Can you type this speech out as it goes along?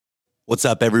What's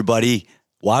up, everybody?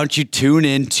 Why don't you tune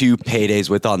in to Paydays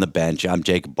with On the Bench? I'm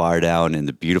Jacob Bardown and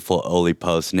the beautiful Oli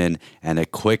Postinen. And a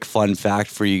quick fun fact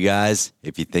for you guys.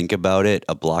 If you think about it,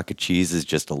 a block of cheese is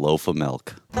just a loaf of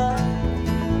milk.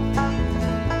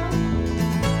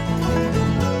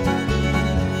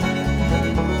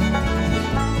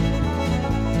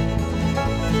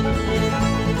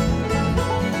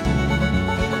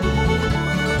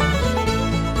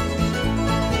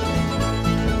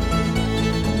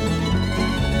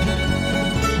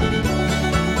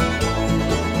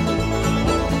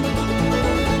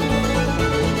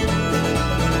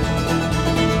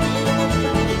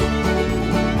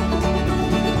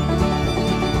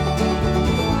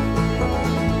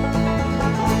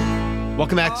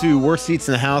 Welcome back to Worst Seats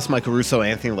in the House. Michael Russo,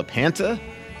 Anthony LaPanta.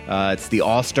 It's the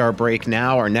All-Star break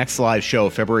now. Our next live show,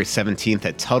 February 17th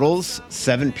at Tuttle's,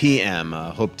 7 p.m.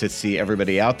 Hope to see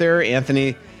everybody out there.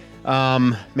 Anthony,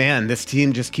 man, this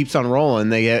team just keeps on rolling.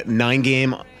 They get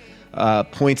 9-game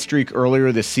point streak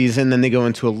earlier this season. Then they go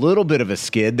into a little bit of a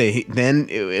skid. Then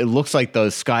it looks like the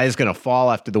sky is going to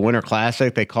fall after the Winter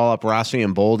Classic. They call up Rossi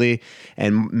and Boldy.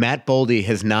 And Matt Boldy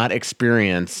has not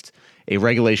experienced a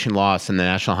regulation loss in the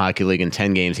National Hockey League in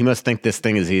 10 games. He must think this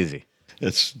thing is easy.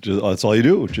 That's all you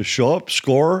do. Just show up,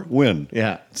 score, win.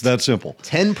 Yeah. It's that simple.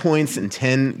 10 points in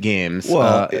 10 games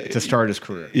to start his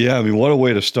career. Yeah, I mean, what a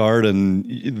way to start. And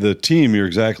the team, you're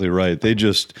exactly right. They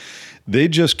just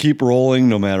keep rolling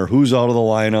no matter who's out of the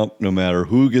lineup, no matter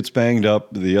who gets banged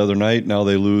up. The other night, now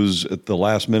they lose at the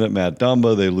last minute Matt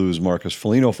Dumba. They lose Marcus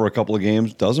Foligno for a couple of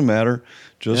games. Doesn't matter.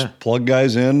 Just plug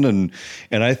guys in.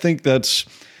 And I think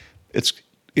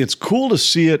it's cool to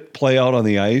see it play out on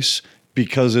the ice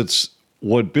because it's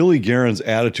what Billy Guerin's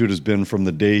attitude has been from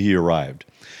the day he arrived,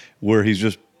 where he's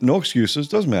just, no excuses,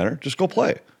 doesn't matter, just go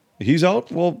play. He's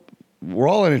out, well, we're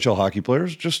all NHL hockey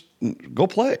players, just go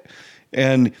play.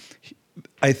 And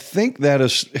I think that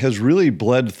has really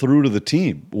bled through to the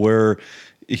team, where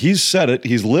he's said it,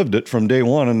 he's lived it from day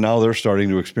one, and now they're starting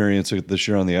to experience it this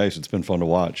year on the ice. It's been fun to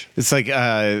watch. It's like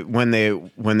when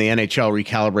the NHL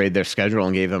recalibrated their schedule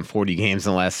and gave them 40 games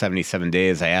in the last 77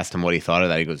 days, I asked him what he thought of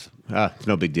that. He goes, it's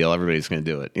no big deal. Everybody's going to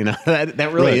do it. You know,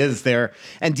 that really is there.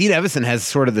 And Dean Evison has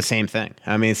sort of the same thing.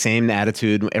 I mean, same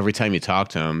attitude every time you talk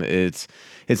to him.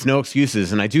 It's no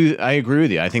excuses, and I agree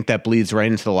with you. I think that bleeds right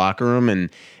into the locker room, and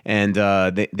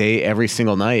they every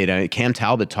single night. Cam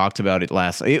Talbot talked about it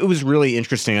last night. It was really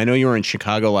interesting. I know you were in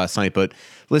Chicago last night, but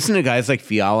listen to guys like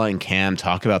Fiala and Cam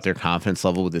talk about their confidence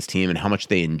level with this team and how much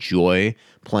they enjoy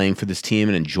playing for this team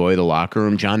and enjoy the locker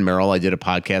room. John Merrill, I did a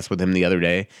podcast with him the other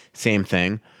day. Same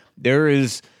thing. There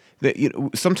is.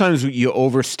 Sometimes you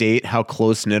overstate how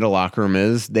close-knit a locker room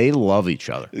is. They love each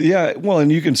other. Yeah, well,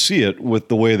 and you can see it with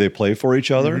the way they play for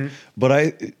each other. Mm-hmm.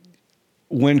 But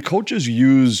when coaches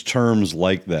use terms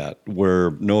like that, where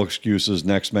no excuses,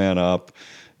 next man up,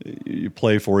 you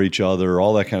play for each other,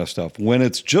 all that kind of stuff, when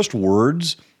it's just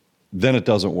words, then it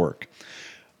doesn't work.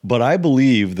 But I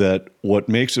believe that what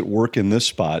makes it work in this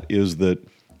spot is that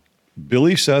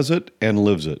Billy says it and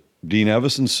lives it. Dean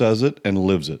Evison says it and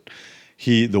lives it.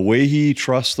 The way he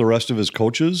trusts the rest of his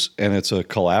coaches, and it's a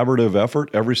collaborative effort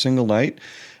every single night,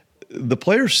 the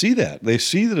players see that. They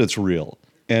see that it's real.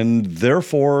 And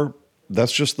therefore,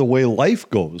 that's just the way life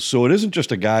goes. So it isn't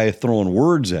just a guy throwing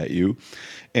words at you.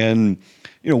 And,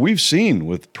 we've seen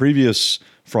with previous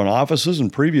front offices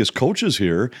and previous coaches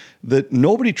here that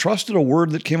nobody trusted a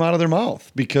word that came out of their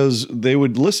mouth because they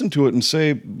would listen to it and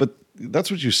say, but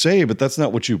that's what you say, but that's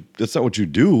not what you do.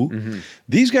 Mm-hmm.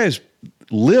 These guys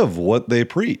live what they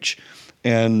preach.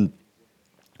 And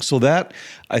so that,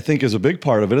 I think, is a big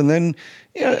part of it. And then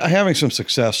having some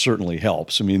success certainly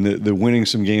helps. I mean, the winning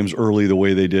some games early the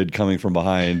way they did coming from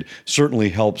behind certainly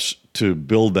helps to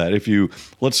build that.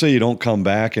 Let's say you don't come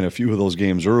back in a few of those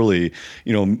games early,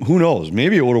 who knows?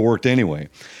 Maybe it would have worked anyway.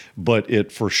 But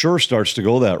it for sure starts to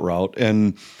go that route.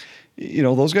 And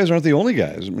those guys aren't the only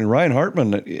guys. I mean, Ryan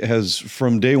Hartman has,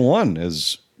 from day one,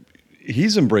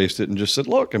 he's embraced it and just said,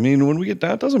 look, I mean, when we get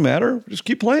down, it doesn't matter. Just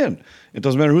keep playing. It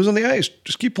doesn't matter who's on the ice.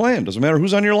 Just keep playing. Doesn't matter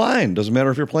who's on your line. Doesn't matter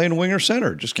if you're playing wing or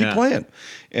center. Just keep playing.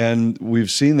 And we've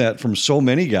seen that from so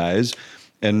many guys.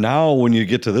 And now when you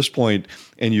get to this point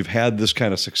and you've had this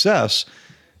kind of success,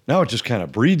 now it just kind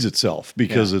of breeds itself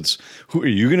because it's, who are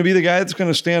you going to be the guy that's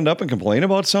going to stand up and complain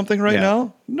about something right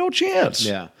now? No chance.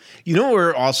 Yeah.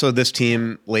 Where also this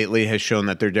team lately has shown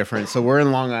that they're different. So we're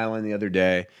in Long Island the other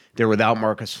day. They're without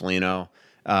Marcus Foligno.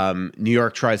 New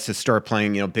York tries to start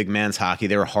playing, big man's hockey.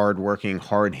 They're a hard-working,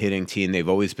 hard-hitting team. They've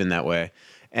always been that way.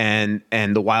 And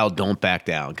the Wild don't back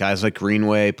down. Guys like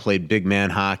Greenway played big man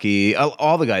hockey.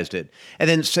 All the guys did. And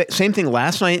then same thing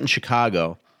last night in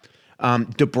Chicago.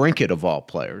 DeBrincat, of all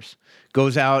players,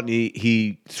 goes out and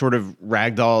he sort of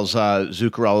ragdolls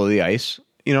Zuccarello to the ice,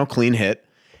 clean hit.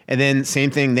 And then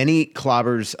same thing. Then he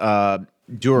clobbers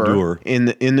Durer in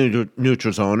the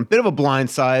neutral zone. A bit of a blind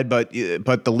side, but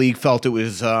the league felt it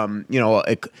was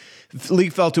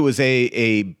league felt it was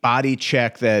a body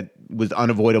check that was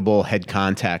unavoidable head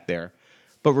contact there.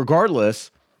 But regardless,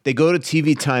 they go to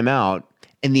TV timeout,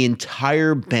 and the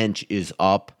entire bench is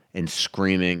up and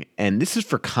screaming. And this is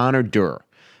for Connor Durer.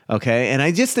 Okay. And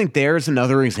I just think there's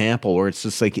another example where it's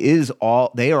just like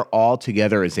they are all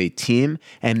together as a team.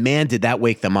 And man, did that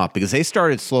wake them up, because they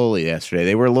started slowly yesterday.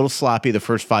 They were a little sloppy the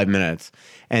first 5 minutes.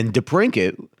 And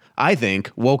DeBrincat, I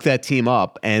think, woke that team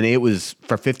up. And it was,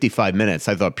 for 55 minutes,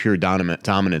 I thought, pure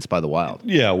dominance by the Wild.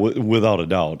 Yeah, without a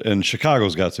doubt. And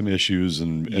Chicago's got some issues,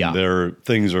 and their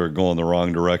things are going the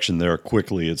wrong direction there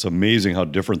quickly. It's amazing how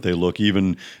different they look,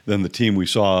 even than the team we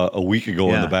saw a week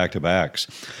ago in the back-to-backs.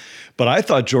 But I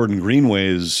thought Jordan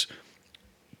Greenway's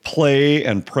play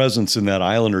and presence in that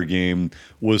Islander game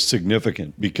was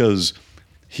significant, because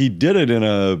he did it in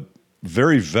a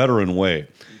very veteran way.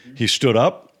 Mm-hmm. He stood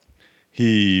up.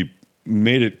 He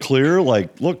made it clear,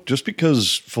 like, look, just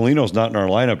because Foligno's not in our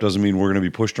lineup doesn't mean we're going to be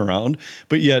pushed around.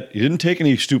 But yet he didn't take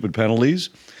any stupid penalties.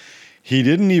 He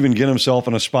didn't even get himself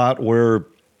in a spot where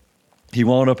he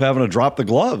wound up having to drop the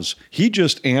gloves. He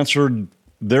just answered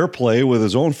their play with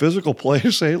his own physical play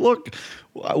to say, look,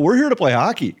 we're here to play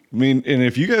hockey. I mean, and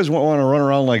if you guys want to run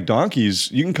around like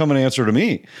donkeys, you can come and answer to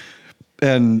me.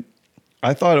 And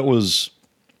I thought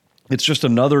it's just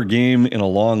another game in a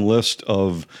long list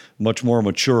of much more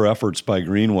mature efforts by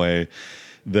Greenway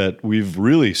that we've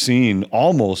really seen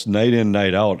almost night in,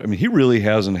 night out. I mean, he really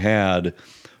hasn't had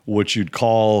what you'd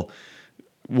call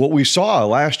what we saw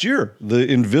last year, the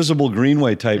invisible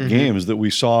Greenway type games that we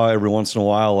saw every once in a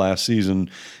while last season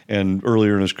and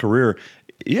earlier in his career.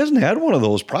 He hasn't had one of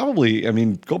those probably. I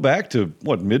mean, go back to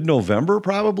mid-November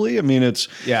probably. I mean, it's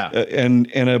and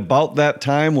about that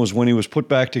time was when he was put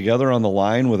back together on the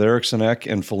line with Eriksson Ek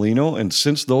and Foligno. And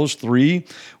since those three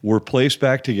were placed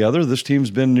back together, this team's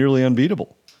been nearly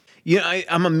unbeatable. Yeah,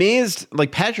 I'm amazed.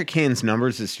 Like, Patrick Kane's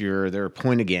numbers this year, they're a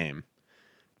point a game,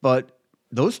 but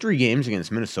those 3 games against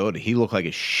Minnesota, he looked like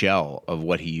a shell of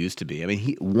what he used to be. I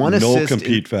mean, one assist. No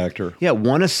compete factor. Yeah,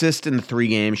 1 assist in the 3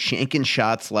 games, shanking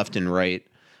shots left and right.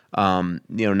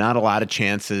 Not a lot of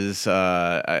chances.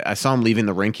 I saw him leaving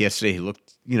the rink yesterday. He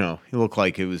looked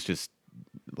like it was just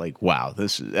like, wow.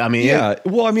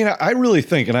 I really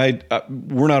think, and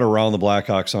we're not around the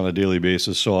Blackhawks on a daily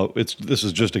basis, so this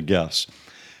is just a guess.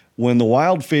 When the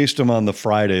Wild faced them on the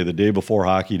Friday, the day before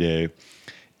Hockey Day,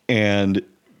 and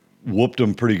whooped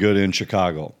them pretty good in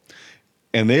Chicago,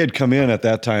 and they had come in at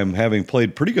that time having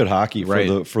played pretty good hockey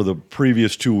for the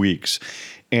previous 2 weeks.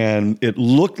 And it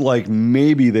looked like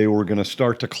maybe they were going to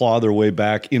start to claw their way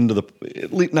back into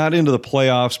not into the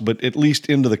playoffs, but at least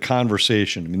into the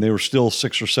conversation. I mean, they were still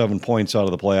 6 or 7 points out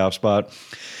of the playoff spot.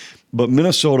 But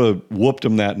Minnesota whooped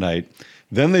them that night.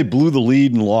 Then they blew the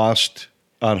lead and lost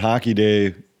on Hockey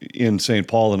Day in St.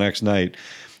 Paul the next night.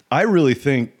 I really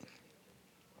think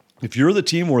if you're the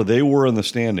team where they were in the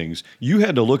standings, you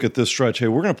had to look at this stretch. Hey,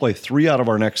 we're going to play 3 out of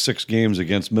our next 6 games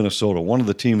against Minnesota, one of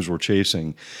the teams we're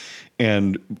chasing.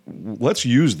 And let's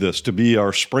use this to be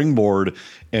our springboard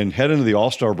and head into the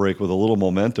All-Star break with a little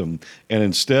momentum. And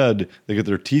instead, they get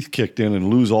their teeth kicked in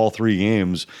and lose all 3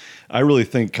 games. I really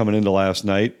think coming into last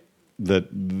night that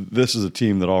this is a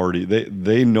team that already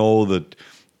they know that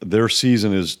their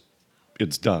season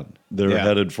it's done. They're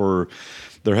headed for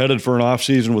an off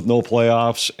season with no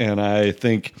playoffs. And I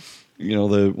think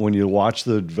when you watch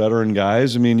the veteran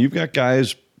guys, I mean, you've got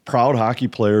guys, proud hockey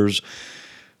players,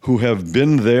 who have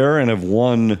been there and have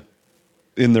won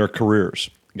in their careers.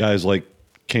 Guys like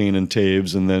Kane and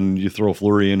Taves, and then you throw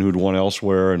Fleury in, who'd won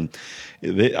elsewhere. And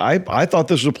I thought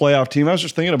this was a playoff team. I was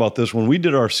just thinking about this. When we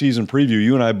did our season preview,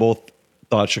 you and I both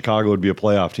thought Chicago would be a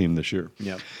playoff team this year.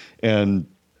 Yep. And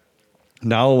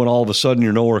now when all of a sudden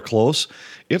you're nowhere close,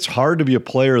 it's hard to be a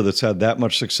player that's had that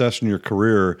much success in your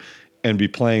career and be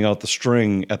playing out the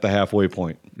string at the halfway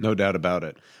point. No doubt about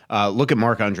it. Look at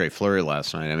Marc-Andre Fleury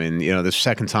last night. I mean, the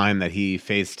second time that he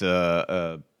faced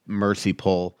a mercy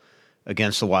pull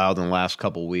against the Wild in the last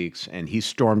couple weeks, and he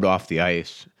stormed off the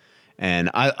ice. And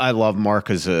I love Mark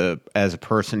as a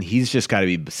person. He's just got to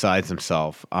be besides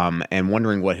himself, and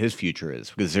wondering what his future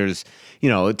is, because there's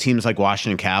teams like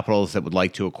Washington Capitals that would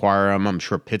like to acquire him. I'm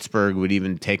sure Pittsburgh would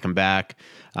even take him back.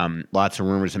 Lots of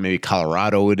rumors that maybe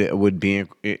Colorado would be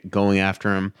going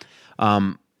after him.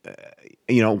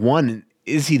 One,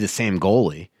 is he the same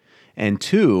goalie? And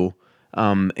 2,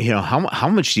 How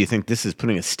much do you think this is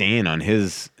putting a stain on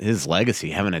his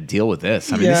legacy, having to deal with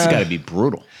this? I mean, this has got to be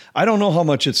brutal. I don't know how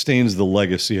much it stains the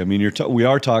legacy. I mean, we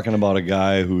are talking about a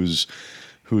guy who's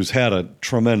had a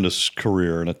tremendous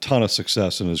career and a ton of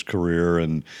success in his career,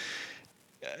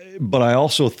 but I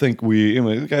also think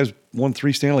the guy's won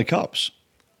 3 Stanley Cups,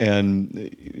 and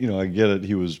I get it.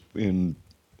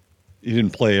 He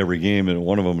didn't play every game in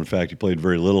one of them. In fact, he played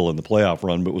very little in the playoff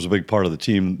run, but was a big part of the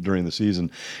team during the season.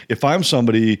 If I'm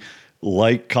somebody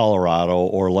like Colorado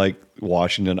or like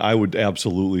Washington, I would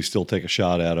absolutely still take a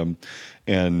shot at him.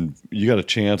 And you got a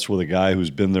chance with a guy who's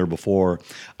been there before.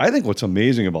 I think what's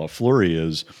amazing about Fleury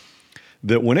is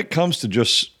that when it comes to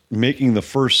just making the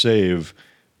first save,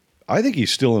 I think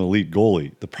he's still an elite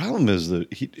goalie. The problem is that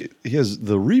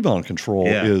the rebound control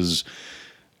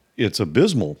it's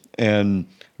abysmal. And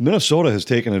Minnesota has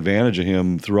taken advantage of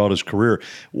him throughout his career.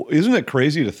 Isn't it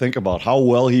crazy to think about how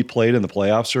well he played in the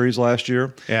playoff series last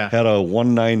year? Yeah. Had a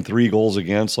 193 goals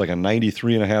against, like a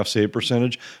 93.5 save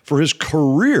percentage. For his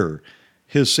career,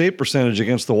 his save percentage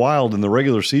against the Wild in the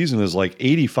regular season is like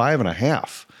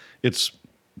 85.5.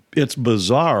 It's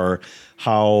bizarre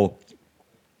how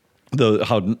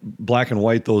black and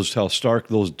white how stark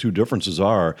those two differences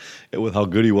are with how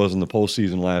good he was in the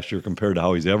postseason last year compared to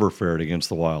how he's ever fared against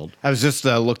the Wild. I was just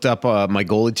looked up my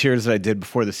goalie tiers that I did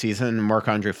before the season.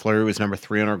 Marc-Andre Fleury was number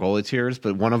 3 on our goalie tiers,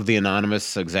 but one of the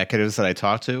anonymous executives that I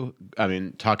talked to,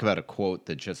 talk about a quote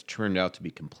that just turned out to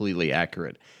be completely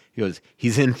accurate. He goes,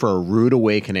 he's in for a rude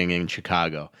awakening in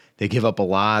Chicago. They give up a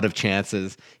lot of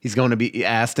chances. He's going to be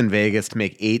asked in Vegas to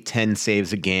make 8-10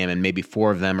 saves a game, and maybe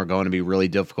 4 of them are going to be really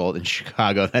difficult. In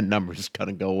Chicago, that number is going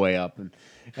to go way up.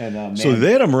 So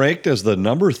they had him ranked as the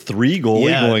number 3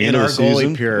 goalie going into the season? In our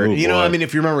goalie period. Oh,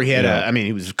 if you remember,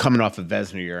 he was coming off a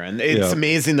Vezina year. And it's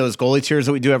amazing, those goalie tiers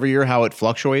that we do every year, how it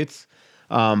fluctuates.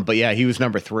 But he was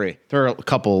number 3. There are a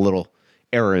couple of little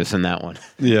errors in that one.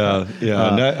 Yeah.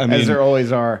 As there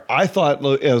always are. I thought,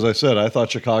 as I said,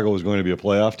 Chicago was going to be a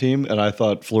playoff team, and I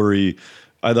thought Fleury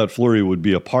would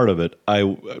be a part of it.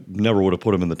 I never would have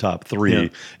put him in the top 3. Yeah.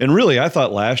 And really, I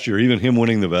thought last year, even him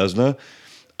winning the Vezina,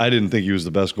 I didn't think he was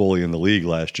the best goalie in the league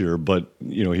last year, but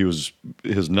his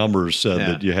numbers said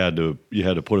that you had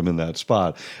to put him in that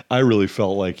spot. I really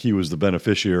felt like he was the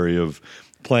beneficiary of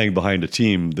playing behind a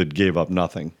team that gave up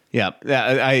nothing. Yeah,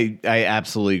 I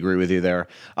absolutely agree with you there.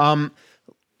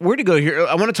 Where to go here?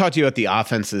 I want to talk to you about the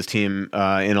offenses team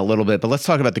in a little bit, but let's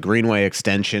talk about the Greenway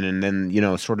extension and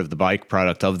then, sort of the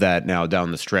byproduct of that now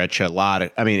down the stretch. I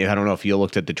don't know if you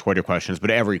looked at the Twitter questions, but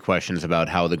every question is about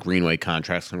how the Greenway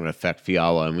contract's going to affect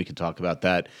Fiala, and we can talk about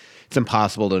that. It's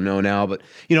impossible to know now, but,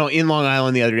 in Long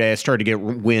Island the other day, I started to get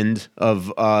wind of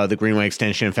the Greenway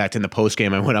extension. In fact, in the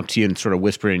postgame, I went up to you and sort of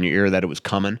whispered in your ear that it was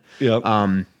coming. Yep.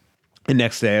 The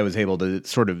next day, I was able to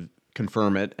sort of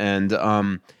confirm it. And,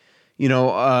 I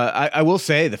will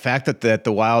say the fact that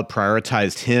the Wild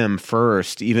prioritized him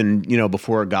first, even,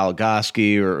 before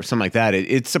Goligoski or something like that,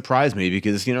 it surprised me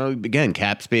because, again,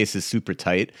 cap space is super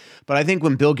tight. But I think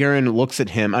when Bill Guerin looks at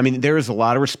him, there is a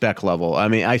lot of respect level.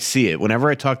 I see it. Whenever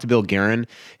I talk to Bill Guerin,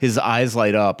 his eyes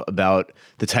light up about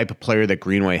the type of player that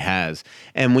Greenway has.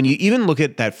 And when you even look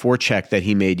at that forecheck that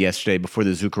he made yesterday before the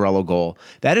Zuccarello goal,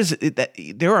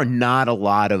 there are not a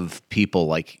lot of people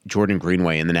like Jordan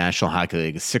Greenway in the National Hockey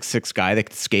League, a 6'6" guy that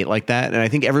can skate like that. And I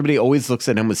think everybody always looks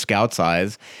at him with scout's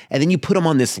eyes. And then you put him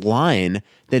on this line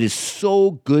that is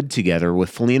so good together with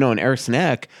Foligno and Eriksson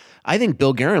Ek. I think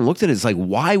Bill Guerin looked at it as like,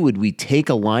 why would we take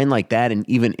a line like that and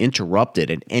even interrupt it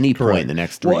at any point in the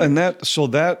next 3 years?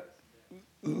 Well,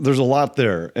 there's a lot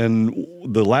there. And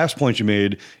the last point you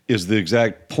made is the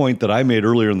exact point that I made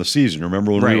earlier in the season.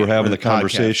 Remember when we were having the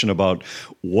conversation about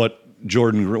what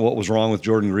was wrong with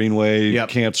Jordan Greenway,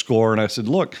 can't score. And I said,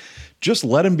 look, just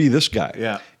let him be this guy.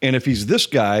 Yeah. And if he's this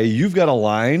guy, you've got a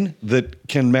line that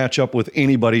can match up with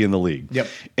anybody in the league. Yep.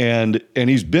 And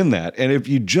he's been that. And if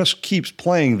he just keeps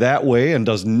playing that way and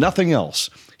does nothing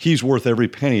else, he's worth every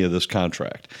penny of this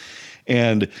contract.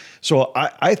 And so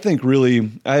I think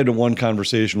really, I had one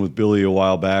conversation with Billy a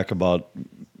while back about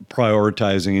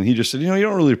prioritizing, and he just said, you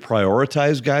don't really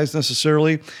prioritize guys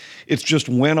necessarily. It's just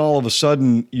when all of a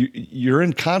sudden you're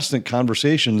in constant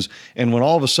conversations, and when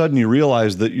all of a sudden you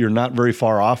realize that you're not very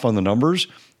far off on the numbers,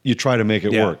 you try to make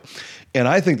it work. And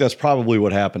I think that's probably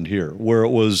what happened here, where it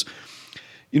was,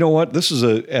 you know what,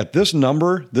 at this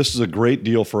number, this is a great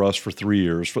deal for us for 3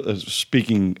 years.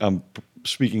 Speaking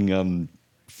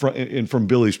from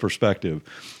Billy's perspective,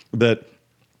 that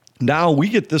now we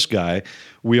get this guy,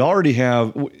 we already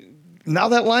have. Now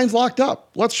that line's locked up.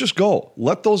 Let's just go.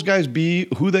 Let those guys be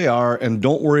who they are and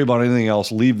don't worry about anything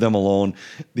else. Leave them alone.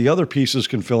 The other pieces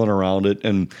can fill in around it.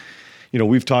 And,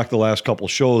 we've talked the last couple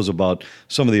shows about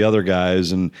some of the other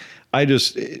guys, and I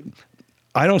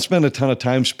don't spend a ton of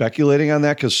time speculating on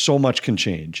that because so much can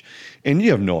change. And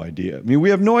you have no idea. I mean, we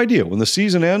have no idea. When the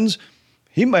season ends,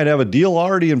 he might have a deal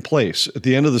already in place at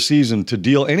the end of the season to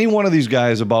deal any one of these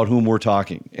guys about whom we're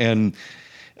talking. And,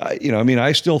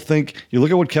 I still think you look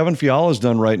at what Kevin Fiala's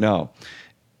done right now.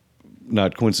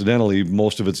 Not coincidentally,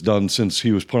 most of it's done since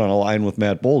he was put on a line with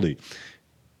Matt Boldy.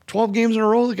 12 games in a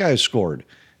row, the guy scored.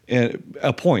 And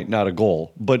a point, not a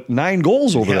goal, but 9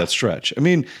 goals over that stretch. I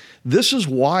mean, this is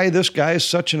why this guy is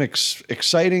such an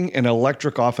exciting and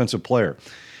electric offensive player.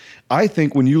 I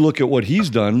think when you look at what he's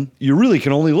done, you really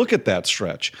can only look at that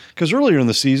stretch. Because earlier in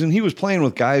the season, he was playing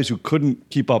with guys who couldn't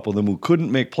keep up with him, who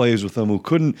couldn't make plays with him, who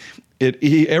couldn't.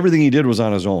 Everything he did was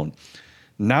on his own.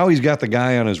 Now he's got the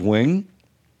guy on his wing.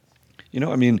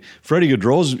 Freddie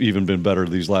Gaudreau's even been better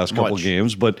these last couple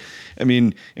games. But,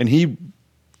 and he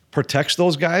protects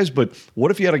those guys. But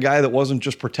what if you had a guy that wasn't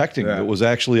just protecting, that was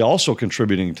actually also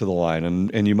contributing to the line,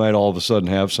 and you might all of a sudden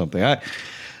have something.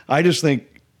 I just think,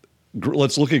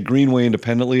 let's look at Greenway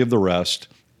independently of the rest.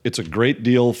 It's a great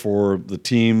deal for the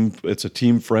team. It's a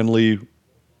team-friendly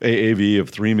AAV of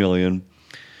 $3 million.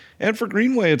 And for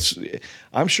Greenway,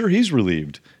 I'm sure he's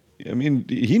relieved. I mean,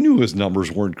 he knew his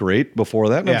numbers weren't great before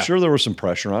that, and I'm sure there was some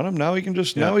pressure on him. Now he can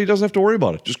now he doesn't have to worry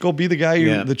about it. Just go be the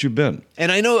guy that you've been.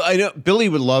 And I know Billy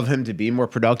would love him to be more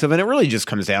productive, and it really just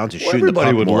comes down to shooting the puck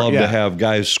everybody would more. love to have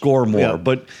guys score more,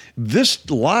 but this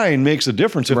line makes a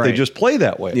difference if they just play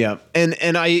that way. Yeah,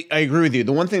 and I agree with you.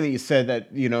 The one thing that you said that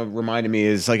reminded me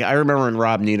is, like, I remember when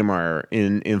Rob Niedermeyer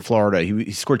in Florida,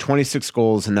 he scored 26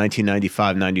 goals in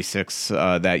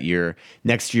 1995-96 that year.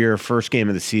 Next year, first game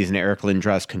of the season, Eric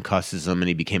Lindros concusses him, and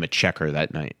he became a checker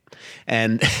that night.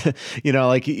 And,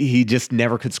 he just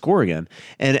never could score again.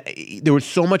 And there was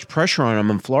so much pressure on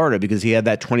him in Florida because he had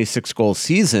that 26-goal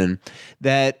season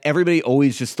that everybody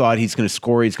always just thought he's going to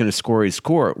score, he's going to score, he's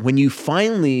score. When you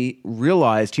finally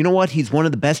realized, he's one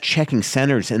of the best checking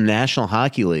centers in the National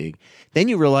Hockey League, then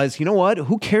you realize,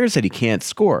 who cares that he can't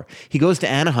score? He goes to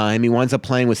Anaheim. He winds up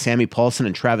playing with Sammy Paulson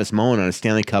and Travis Moen on a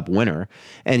Stanley Cup winner.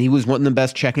 And he was one of the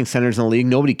best checking centers in the league.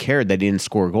 Nobody cared that he didn't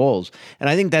score goals. And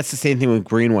I think that's the same thing with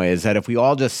Greenway, is that if we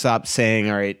all just stop saying,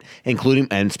 all right, including,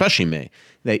 and especially me,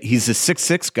 that he's a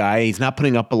 6'6" guy, he's not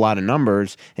putting up a lot of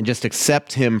numbers, and just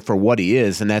accept him for what he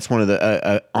is, and that's one of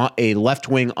the a left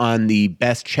wing on the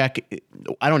best check.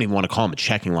 I don't even want to call him a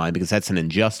checking line because that's an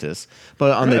injustice.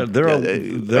 But on they're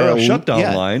a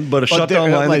shutdown line, but a shutdown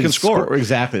line that can score.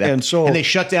 Exactly, that. And they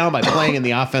shut down by playing in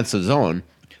the offensive zone.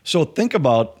 So think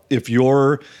about if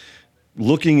you're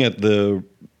looking at the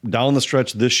down the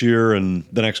stretch this year and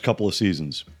the next couple of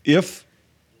seasons. If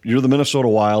you're the Minnesota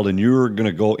Wild and you're going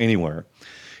to go anywhere,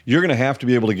 you're going to have to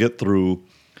be able to get through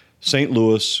St.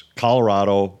 Louis,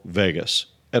 Colorado, Vegas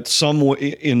in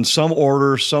some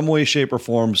order, some way, shape, or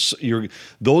form.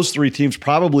 Those 3 teams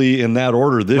probably in that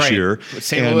order this year.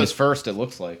 St. Louis first, it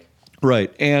looks like.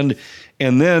 Right, and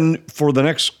then for the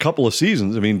next couple of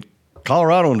seasons,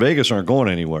 Colorado and Vegas aren't going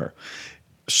anywhere.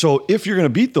 So if you're going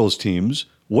to beat those teams,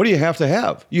 what do you have to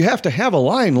have? You have to have a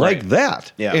line like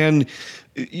that. Yeah. And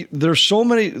there's so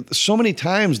many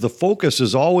times the focus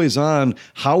is always on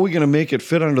how are we going to make it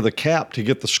fit under the cap to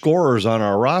get the scorers on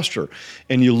our roster.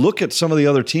 And you look at some of the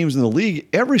other teams in the league,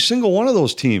 every single one of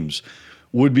those teams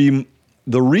would be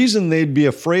the reason they'd be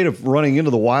afraid of running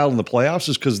into the Wild in the playoffs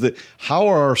is because how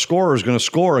are our scorers going to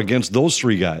score against those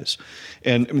 3 guys?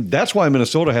 And that's why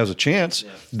Minnesota has a chance.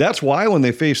 Yeah. That's why when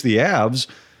they face the Avs,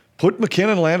 put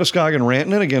McKinnon, Landeskog, and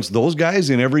Rantanen against those guys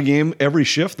in every game, every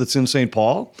shift that's in St.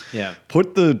 Paul. Yeah.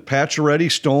 Put the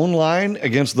Pacioretty Stone line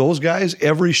against those guys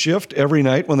every shift, every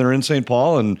night when they're in St.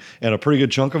 Paul, and a pretty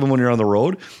good chunk of them when you're on the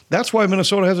road. That's why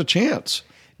Minnesota has a chance.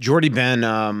 Jordy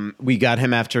Ben, we got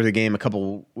him after the game I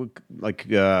think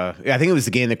it was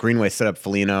the game that Greenway set up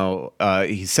Foligno.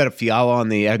 He set up Fiala on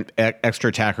the extra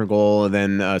attacker goal, and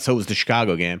then so it was the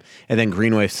Chicago game, and then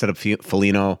Greenway set up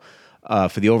Foligno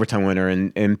for the overtime winner.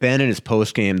 And Ben in his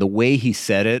post game, the way he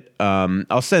said it,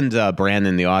 I'll send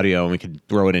Brandon the audio and we could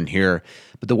throw it in here.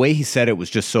 But the way he said it was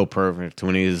just so perfect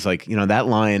when he was like, that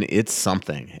line, it's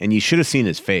something. And you should have seen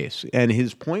his face. And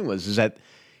his point is that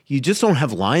you just don't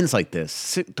have lines like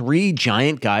this. 3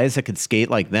 giant guys that could skate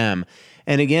like them.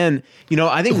 And again,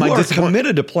 I think who are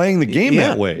committed to playing the game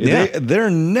that way. Yeah. They're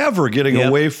never getting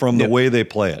away from the way they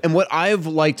play it. And what I've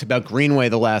liked about Greenway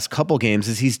the last couple games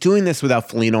is he's doing this without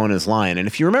Foligno on his line. And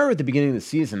if you remember at the beginning of the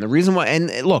season, the reason why, and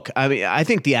look, I mean, I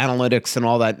think the analytics and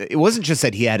all that, it wasn't just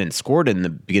that he hadn't scored in the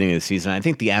beginning of the season. I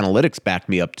think the analytics backed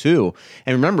me up too.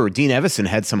 And remember, Dean Evison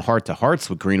had some heart-to-hearts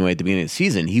with Greenway at the beginning of the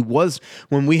season. He was,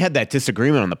 when we had that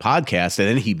disagreement on the podcast, and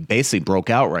then he basically broke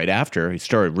out right after. He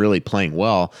started really playing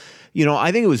well.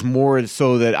 I think it was more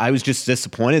so that I was just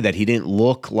disappointed that he didn't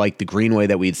look like the Greenway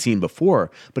that we had seen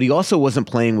before, but he also wasn't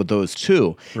playing with those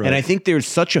two. Right. And I think there's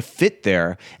such a fit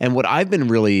there. And what I've been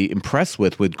really impressed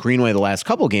with Greenway the last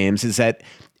couple games is that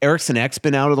Eriksson Ek's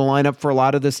been out of the lineup for a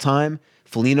lot of this time.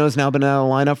 Foligno's now been out of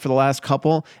the lineup for the last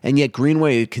couple, and yet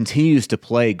Greenway continues to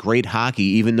play great hockey,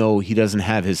 even though he doesn't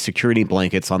have his security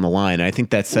blankets on the line. I think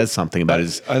that says something about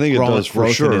his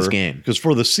growth in his game. Because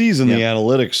for the season, the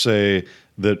analytics say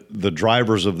that the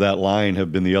drivers of that line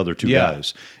have been the other two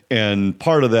guys. And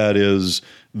part of that is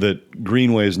that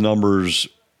Greenway's numbers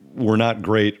were not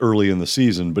great early in the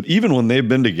season, but even when they've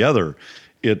been together,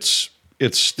 it's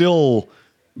still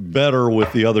better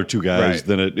with the other two guys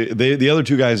than the other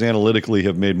two guys analytically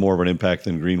have made more of an impact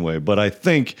than Greenway. But I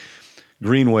think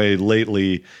Greenway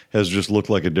lately has just looked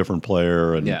like a different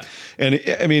player. And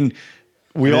I mean,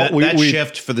 that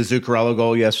shift for the Zuccarello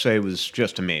goal yesterday was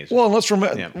just amazing. Well, let's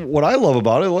remember what I love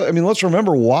about it. I mean, let's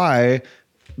remember why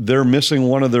they're missing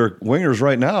one of their wingers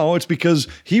right now. It's because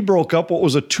he broke up what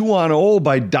was a 2-on-0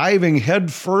 by diving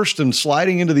head first and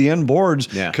sliding into the end boards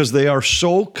because they are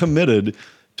so committed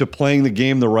to playing the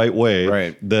game the right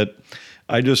way that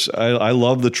I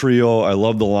love the trio. I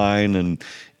love the line, and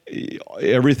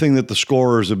everything that the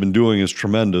scorers have been doing is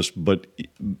tremendous, but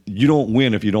you don't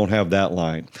win if you don't have that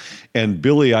line. And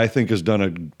Billy, I think, has done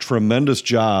a tremendous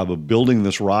job of building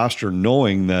this roster,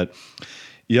 knowing that,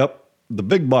 the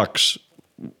big bucks,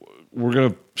 we're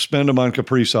going to spend them on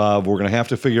Kaprizov. We're going to have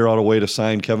to figure out a way to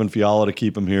sign Kevin Fiala to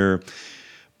keep him here.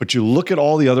 But you look at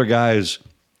all the other guys,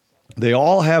 they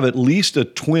all have at least a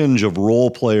twinge of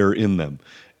role player in them.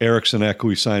 Eriksson Ek, who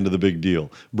he signed to the big deal.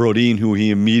 Brodin, who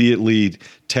he immediately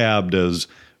tabbed as,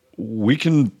 we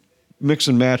can mix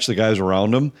and match the guys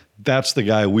around him. That's the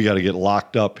guy we got to get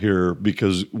locked up here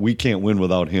because we can't win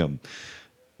without him.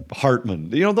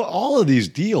 Hartman, all of these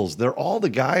deals, they're all the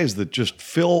guys that just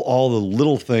fill all the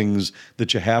little things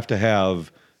that you have to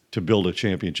build a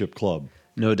championship club.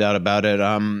 No doubt about it.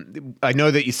 I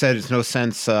know that you said it's no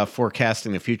sense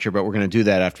forecasting the future, but we're going to do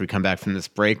that after we come back from this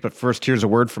break. But first, here's a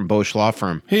word from Bosch Law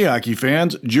Firm. Hey, hockey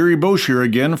fans. Jerry Bosch here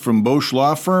again from Bosch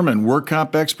Law Firm and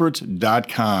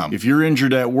WorkCompExperts.com. If you're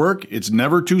injured at work, it's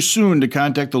never too soon to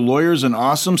contact the lawyers and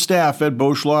awesome staff at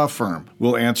Bosch Law Firm.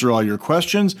 We'll answer all your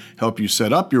questions, help you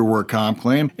set up your work comp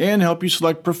claim, and help you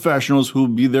select professionals who will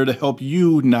be there to help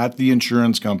you, not the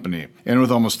insurance company. And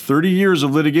with almost 30 years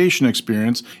of litigation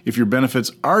experience, if your benefits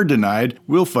are denied,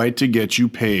 we'll fight to get you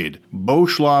paid.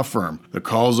 Bosch Law Firm. The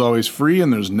call's always free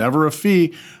and there's never a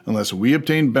fee unless we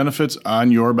obtain benefits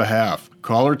on your behalf.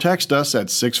 Call or text us at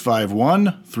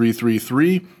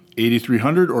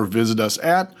 651-333-8300 or visit us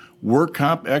at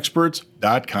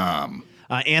WorkCompExperts.com.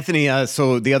 Anthony,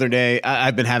 so the other day,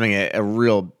 I've been having a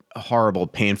real horrible,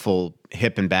 painful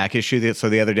hip and back issue. So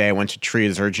the other day I went to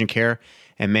Tria's Urgent Care,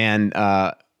 and man,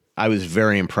 I was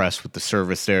very impressed with the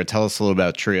service there. Tell us a little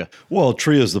about Tria. Well,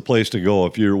 Tria is the place to go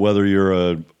whether you're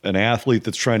an athlete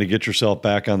that's trying to get yourself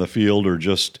back on the field, or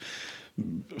just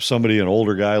somebody, an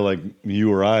older guy like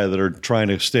you or I, that are trying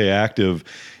to stay active.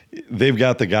 They've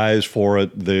got the guys for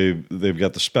it. They've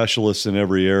got the specialists in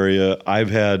every area.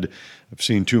 I've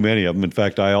seen too many of them. In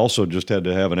fact, I also just had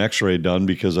to have an x-ray done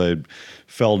because I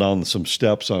fell down some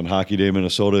steps on Hockey Day,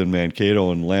 Minnesota in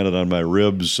Mankato and landed on my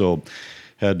ribs. So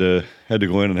had to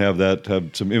go in and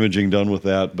have some imaging done with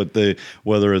that. But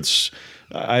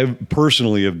I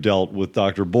personally have dealt with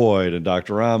Dr. Boyd and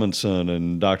Dr. Amundsen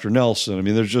and Dr. Nelson. I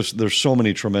mean, there's so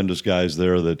many tremendous guys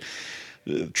there that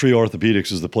Tria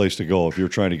Orthopedics is the place to go if you're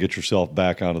trying to get yourself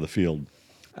back onto the field.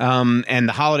 And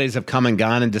the holidays have come and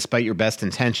gone, and despite your best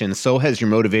intentions, so has your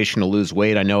motivation to lose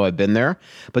weight. I know I've been there,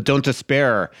 but don't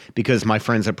despair, because my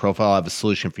friends at Profile have a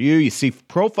solution for you. You see,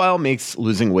 Profile makes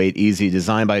losing weight easy.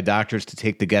 Designed by doctors to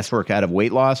take the guesswork out of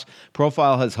weight loss,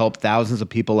 Profile has helped thousands of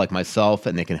people like myself,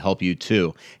 and they can help you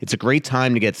too. It's a great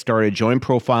time to get started. Join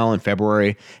Profile in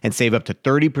February and save up to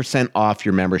 30% off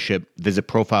your membership. Visit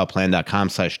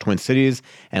profileplan.com/Twin Cities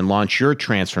and launch your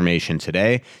transformation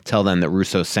today. Tell them that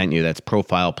Russo sent you. That's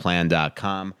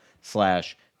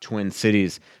profileplan.com/Twin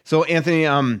Cities. So, Anthony,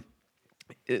 I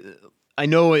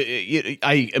know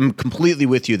I am completely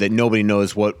with you that nobody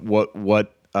knows what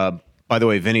By the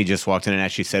way, Vinny just walked in and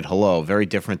actually said hello. Very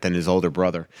different than his older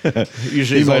brother. he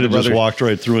Usually his might older have just brother walked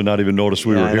right through and not even noticed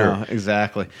we were I here. know,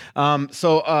 exactly. I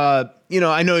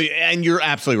know, and you're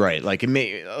absolutely right. Like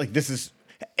this is.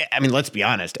 I mean, let's be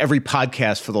honest. Every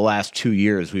podcast for the last 2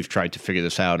 years, we've tried to figure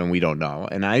this out, and we don't know.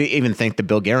 And I even think that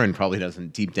Bill Guerin probably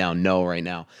doesn't deep down know right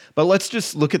now. But let's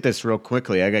just look at this real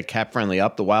quickly. I got Cap Friendly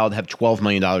up. The Wild have $12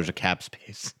 million of cap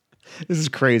space. This is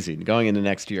crazy going into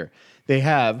next year. They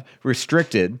have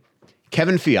restricted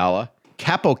Kevin Fiala,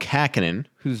 Capo Kakinen,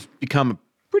 who's become a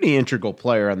pretty integral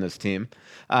player on this team,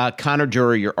 Connor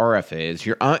Drury, your RFAs.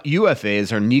 Your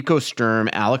UFAs are Nico Sturm,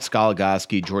 Alex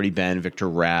Goligoski, Jordy Ben, Victor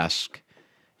Rask.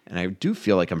 And I do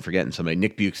feel like I'm forgetting somebody,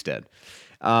 Nick Bukestad.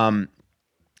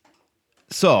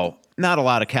 So not a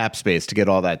lot of cap space to get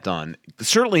all that done.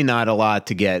 Certainly not a lot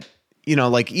to get,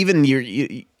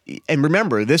 even and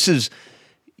remember, this is,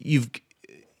 you've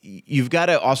got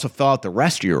to also fill out the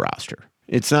rest of your roster.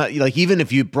 It's not like even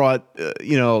if you brought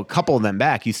a couple of them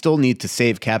back, you still need to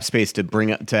save cap space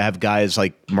to have guys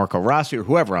like Marco Rossi or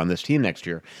whoever on this team next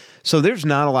year. So there's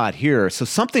not a lot here. So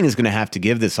something is going to have to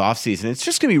give this offseason. It's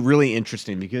just going to be really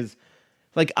interesting because,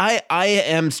 I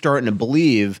am starting to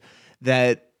believe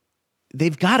that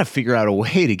they've got to figure out a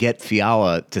way to get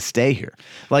Fiala to stay here.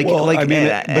 But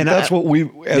that's what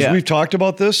we've talked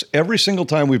about this every single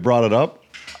time we brought it up.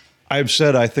 I've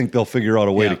said I think they'll figure out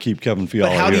a way to keep Kevin Fiala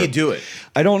here. But how do you do it?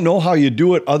 I don't know how you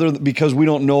do it because we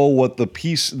don't know what the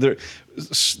piece there.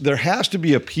 There has to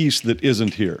be a piece that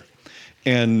isn't here,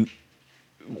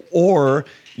 or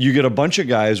you get a bunch of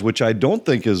guys, which I don't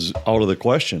think is out of the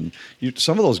question.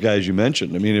 Some of those guys you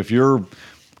mentioned. I mean, if you're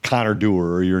Connor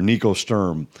Dewar or you're Nico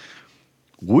Sturm,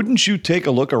 wouldn't you take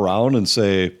a look around and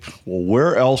say, well,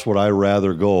 where else would I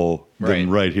rather go than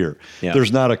right here? Yeah.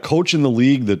 There's not a coach in the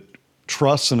league that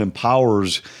trusts and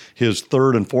empowers his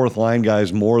third and fourth line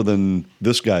guys more than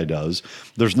this guy does.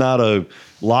 There's not a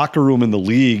locker room in the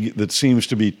league that seems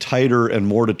to be tighter and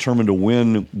more determined to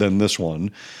win than this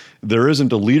one. There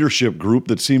isn't a leadership group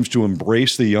that seems to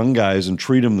embrace the young guys and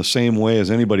treat them the same way as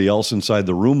anybody else inside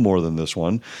the room more than this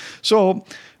one. So,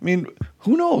 I mean,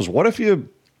 who knows? What if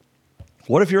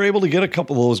you're able to get a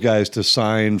couple of those guys to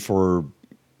sign for,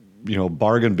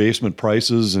 bargain basement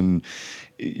prices and,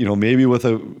 maybe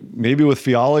with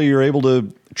Fiala, you're able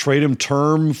to trade him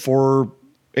term for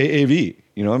AAV.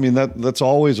 That's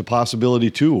always a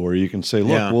possibility too, where you can say,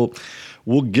 look,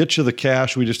 we'll get you the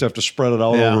cash. We just have to spread it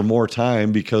out over more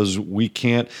time because we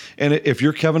can't. And if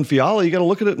you're Kevin Fiala, you got to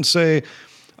look at it and say,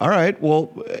 all right,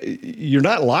 well, you're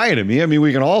not lying to me. I mean,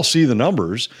 we can all see the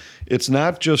numbers. It's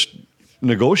not just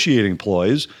negotiating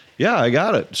ploys. Yeah, I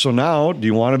got it. So now, do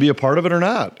you want to be a part of it or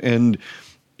not? And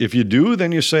if you do,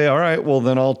 then you say, all right, well,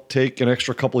 then I'll take an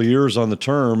extra couple of years on the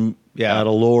term at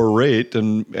a lower rate,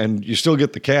 and you still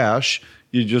get the cash.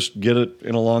 You just get it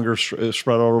in a longer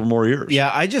spread out over more years.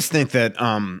 Yeah, I just think that,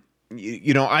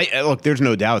 look, there's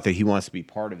no doubt that he wants to be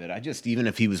part of it. Even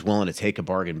if he was willing to take a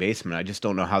bargain basement, I just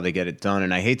don't know how they get it done.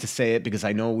 And I hate to say it because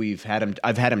I know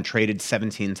I've had him traded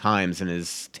 17 times in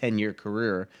his 10-year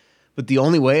career, but the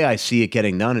only way I see it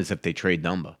getting done is if they trade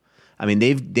Dumba. I mean,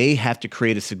 they have to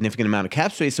create a significant amount of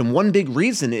cap space, and one big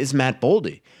reason is Matt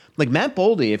Boldy. Like Matt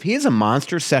Boldy, if he has a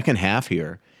monster second half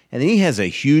here, and then he has a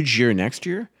huge year next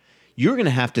year, you're going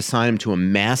to have to sign him to a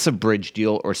massive bridge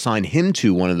deal or sign him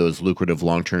to one of those lucrative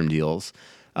long-term deals,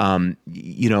 in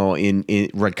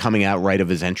coming out right of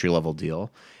his entry-level deal.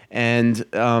 And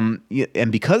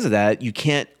because of that, you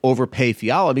can't overpay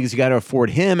Fiala because you got to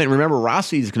afford him. And remember,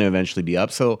 Rossi's going to eventually be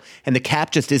up. So, and the cap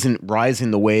just isn't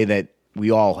rising the way that we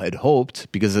all had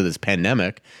hoped because of this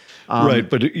pandemic. Right,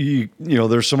 but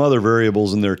there's some other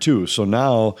variables in there too. So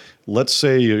now, let's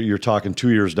say you're talking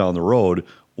 2 years down the road.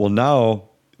 Well, now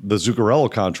the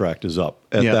Zuccarello contract is up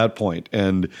at that point,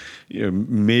 and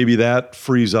maybe that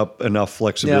frees up enough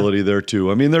flexibility there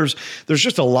too. I mean, there's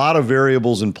just a lot of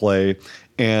variables in play,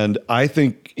 and I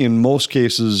think in most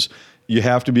cases you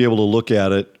have to be able to look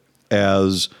at it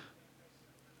as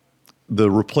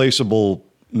the replaceable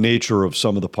nature of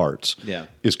some of the parts. Yeah.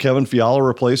 Is Kevin Fiala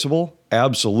replaceable?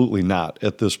 Absolutely not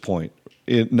at this point.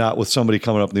 Not with somebody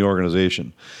coming up in the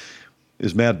organization.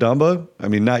 Is Matt Dumba? I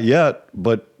mean, not yet,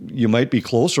 but you might be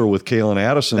closer with Kalen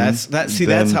Addison.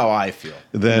 That's how I feel.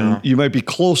 Then you might be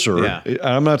closer. Yeah.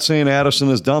 I'm not saying Addison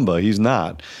is Dumba. He's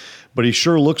not. But he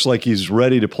sure looks like he's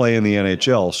ready to play in the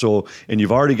NHL. So, and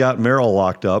you've already got Merrill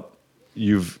locked up.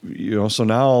 So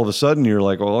now all of a sudden you're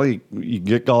like, well, you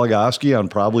get Goligoski on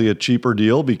probably a cheaper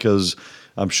deal because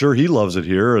I'm sure he loves it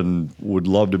here and would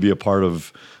love to be a part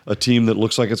of a team that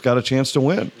looks like it's got a chance to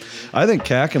win. I think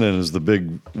Kakinen is the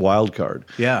big wild card.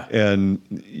 Yeah. And,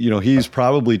 he's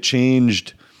probably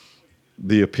changed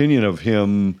the opinion of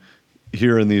him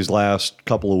here in these last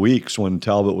couple of weeks when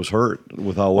Talbot was hurt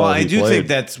with how well he played. I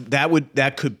do think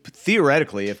that could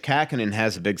theoretically, if Kakkonen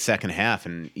has a big second half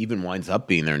and even winds up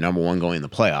being their number one going in the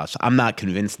playoffs, I'm not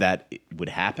convinced that it would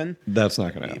happen. That's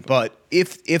not going to happen. But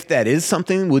if that is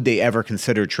something, would they ever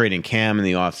consider trading Cam in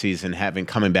the offseason,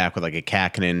 coming back with like a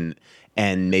Kakkonen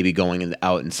and maybe going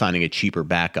out and signing a cheaper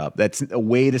backup? That's a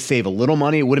way to save a little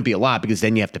money. It wouldn't be a lot because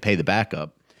then you have to pay the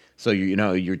backup. So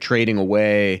you're trading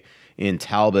away in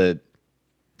Talbot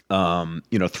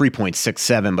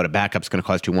 3.67, but a backup's going to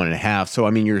cost you 1.5. So,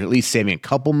 I mean, you're at least saving a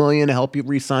couple million to help you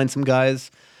re-sign some guys.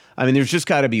 I mean, there's just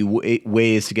got to be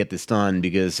ways to get this done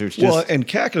because there's just... Well, and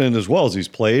Kakkonen, as well as he's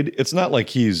played, it's not like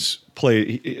he's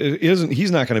played... He's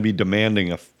not going to be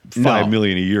demanding a $5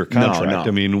 million a year contract. No.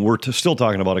 I mean, we're still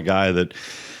talking about a guy that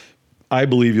I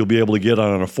believe you'll be able to get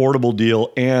on an affordable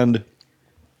deal. And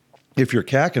if you're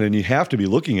Kakkonen, you have to be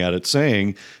looking at it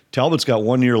saying, Talbot's got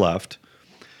 1 year left.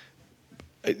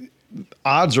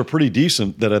 Odds are pretty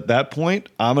decent that at that point,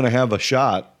 I'm going to have a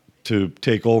shot to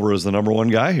take over as the number one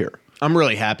guy here. I'm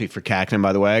really happy for Kakkonen,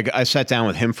 by the way. I sat down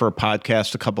with him for a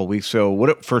podcast a couple of weeks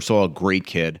ago. First of all, a great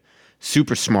kid,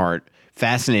 super smart,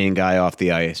 fascinating guy off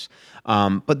the ice.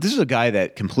 But this is a guy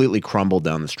that completely crumbled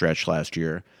down the stretch last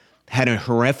year, had a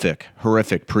horrific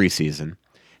preseason,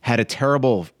 had a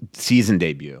terrible season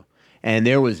debut. And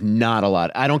there was not a lot.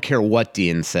 I don't care what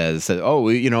Dean says. That,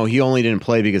 he only didn't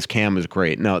play because Cam was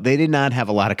great. No, they did not have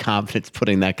a lot of confidence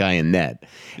putting that guy in net.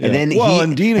 Yeah. And then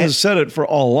and Dean has said it for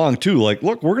all along too. Like,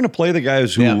 look, we're going to play the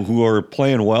guys who are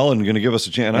playing well and going to give us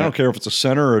a chance. I don't care if it's a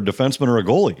center or a defenseman or a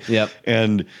goalie. Yep.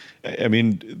 And I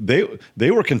mean,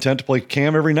 they were content to play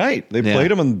Cam every night. They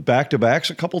played him in back-to-backs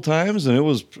a couple times, and it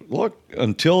was,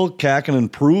 until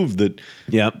Kakkonen proved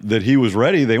that he was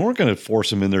ready, they weren't going to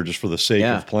force him in there just for the sake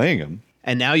of playing him.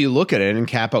 And now you look at it, and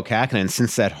Kaapo Kakkonen,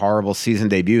 since that horrible season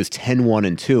debut, is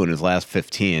 10-1-2 in his last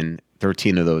 13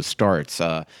 of those starts.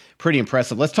 Pretty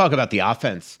impressive. Let's talk about the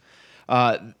offense.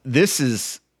 This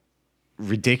is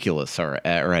ridiculous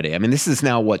already. I mean, this is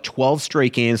now 12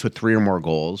 straight games with 3 or more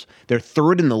goals. They're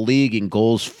third in the league in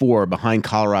goals for, behind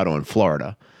Colorado and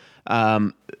Florida.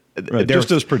 Right, just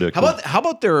as predictable. How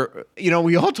about their?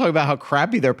 We all talk about how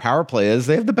crappy their power play is.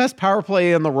 They have the best power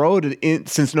play on the road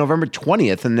since November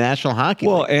 20th in the National Hockey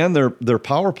League. Well, and their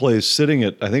power play is sitting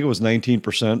at, I think it was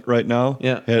 19% right now.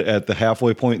 Yeah. At the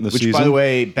halfway point in the season. Which, by the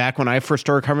way, back when I first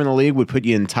started covering the league, would put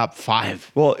you in top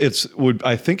 5. Well,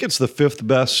 I think it's the 5th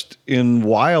best in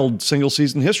Wild single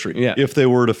season history. Yeah. If they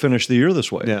were to finish the year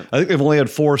this way. Yeah. I think they've only had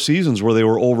 4 seasons where they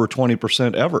were over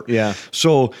 20% ever. Yeah.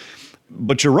 So.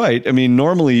 But you're right. I mean,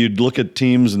 normally you'd look at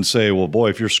teams and say, well, boy,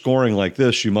 if you're scoring like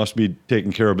this, you must be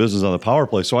taking care of business on the power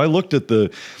play. So I looked at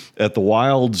the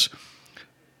Wild's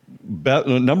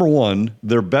number one,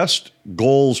 their best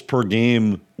goals per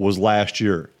game was last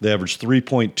year. They averaged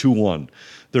 3.21.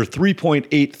 They're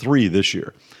 3.83 this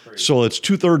year. So it's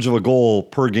 2/3 of a goal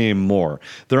per game more.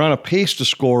 They're on a pace to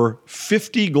score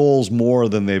 50 goals more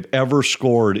than they've ever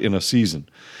scored in a season.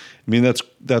 I mean,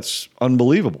 that's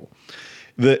unbelievable.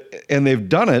 And they've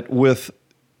done it with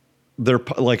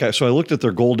so I looked at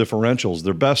their goal differentials.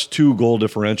 Their best 2 goal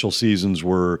differential seasons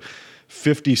were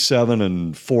 57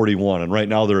 and 41, and right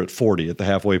now they're at 40 at the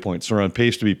halfway point. So they're on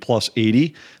pace to be plus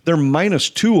 80. They're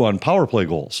minus 2 on power play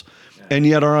goals, and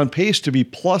yet are on pace to be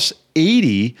plus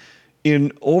 80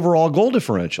 in overall goal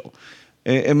differential.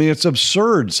 I mean, it's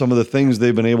absurd, some of the things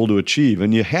they've been able to achieve,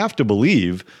 and you have to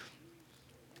believe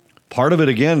part of it,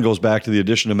 again, goes back to the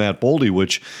addition of Matt Boldy,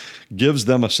 which gives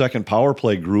them a second power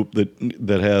play group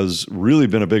that has really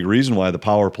been a big reason why the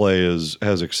power play has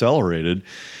accelerated.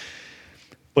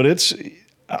 But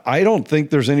I don't think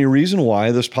there's any reason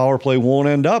why this power play won't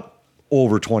end up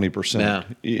over 20%. Yeah.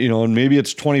 And maybe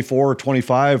it's 24 or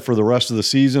 25 for the rest of the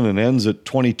season and ends at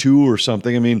 22 or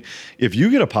something. I mean, if you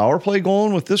get a power play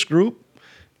going with this group,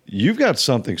 you've got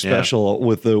something special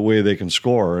with the way they can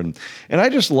score. And I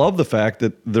just love the fact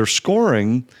that they're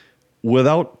scoring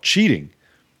without cheating.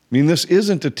 I mean, this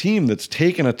isn't a team that's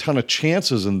taken a ton of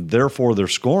chances and therefore they're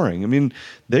scoring. I mean,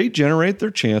 they generate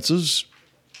their chances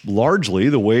largely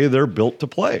the way they're built to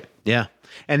play. Yeah.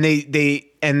 And they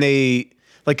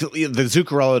like the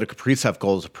Zuccarello to Kaprizov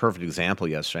goal is a perfect example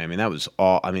yesterday. I mean, that was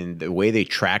all. I mean, the way they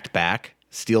tracked back,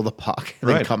 steal the puck, and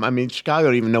right. come. I mean, Chicago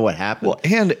don't even know what happened. Well,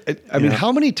 and I mean,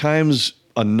 how many times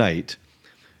a night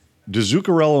do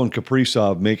Zuccarello and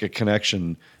Kaprizov make a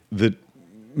connection that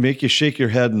make you shake your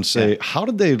head and say, how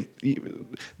did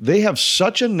they have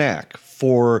such a knack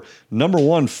for, number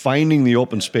one, finding the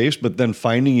open space, but then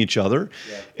finding each other.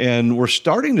 And we're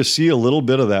starting to see a little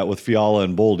bit of that with Fiala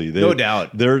and Boldy. No doubt.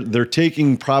 They're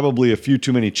taking probably a few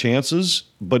too many chances,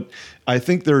 but I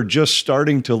think they're just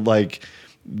starting to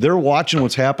they're watching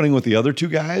what's happening with the other two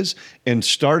guys and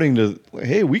starting to,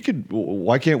 hey,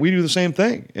 why can't we do the same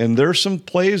thing? And there's some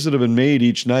plays that have been made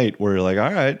each night where you're like,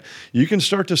 all right, you can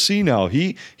start to see now.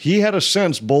 He had a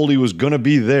sense Boldy was going to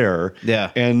be there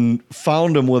and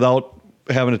found him without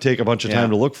having to take a bunch of time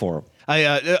to look for him.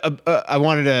 I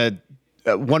wanted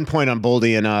to, one point on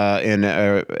Boldy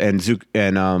and Zook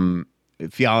and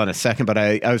Fiala in a second, but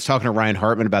I was talking to Ryan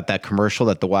Hartman about that commercial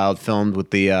that the Wild filmed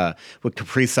with with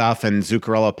Kaprizov and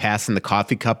Zuccarello passing the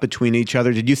coffee cup between each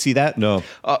other. Did you see that? No.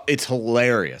 It's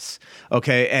hilarious.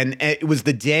 Okay, and it was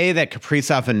the day that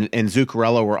Kaprizov and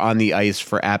Zuccarello were on the ice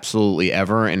for absolutely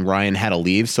ever, and Ryan had to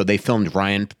leave, so they filmed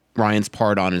Ryan's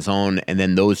part on his own, and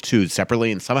then those two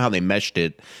separately, and somehow they meshed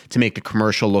it to make the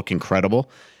commercial look incredible.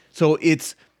 So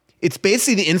it's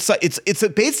basically the inside. It's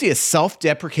basically a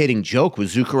self-deprecating joke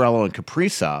with Zuccarello and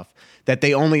Kaprizov that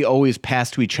they only always pass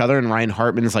to each other, and Ryan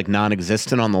Hartman is like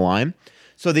non-existent on the line.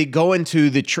 So they go into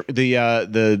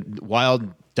the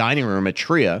Wild dining room at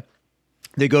Tria.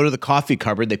 They go to the coffee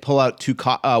cupboard. They pull out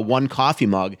one coffee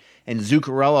mug, and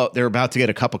Zuccarello. They're about to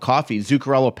get a cup of coffee.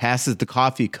 Zuccarello passes the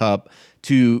coffee cup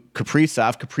to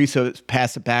Kaprizov. Kaprizov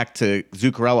pass it back to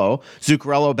Zuccarello.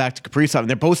 Zuccarello back to Kaprizov. And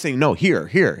they're both saying, no, here.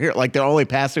 Like they're only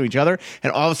passing to each other.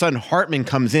 And all of a sudden, Hartman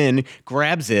comes in,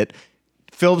 grabs it,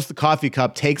 fills the coffee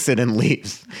cup, takes it, and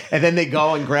leaves. And then they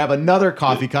go and grab another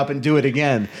coffee cup and do it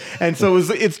again. And so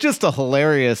it's just a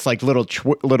hilarious little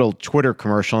Twitter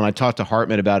commercial. And I talked to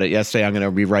Hartman about it yesterday. I'm going to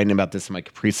be writing about this in my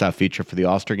Kaprizov feature for the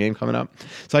All-Star game coming up.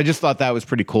 So I just thought that was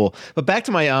pretty cool. But back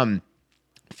to my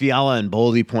Fiala and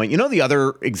Boldy point. You know, the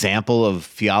other example of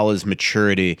Fiala's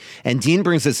maturity, and Dean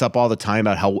brings this up all the time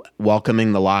about how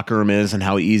welcoming the locker room is and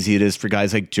how easy it is for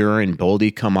guys like Durer and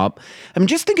Boldy come up. I mean,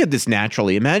 just think of this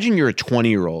naturally. Imagine you're a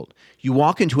 20-year-old. You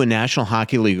walk into a National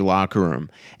Hockey League locker room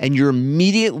and you're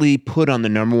immediately put on the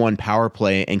number one power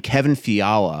play, and Kevin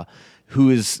Fiala, who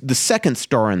is the second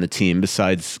star on the team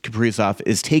besides Kaprizov,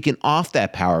 is taken off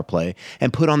that power play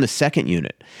and put on the second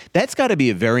unit. That's got to be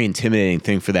a very intimidating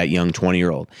thing for that young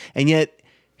 20-year-old. And yet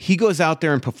he goes out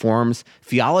there and performs.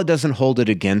 Fiala doesn't hold it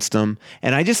against him.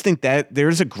 And I just think that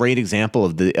there's a great example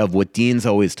of what Dean's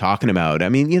always talking about. I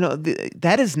mean, you know,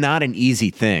 that is not an easy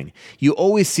thing. You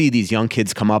always see these young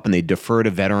kids come up and they defer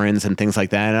to veterans and things like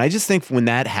that. And I just think when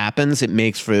that happens, it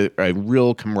makes for a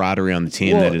real camaraderie on the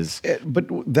team. But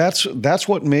that's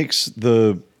what makes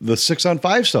the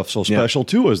 6-on-5 stuff so special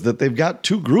too, is that they've got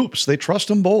two groups. They trust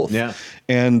them both. Yeah.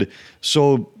 And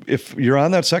so if you're on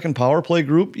that second power play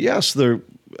group, yes,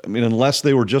 unless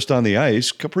they were just on the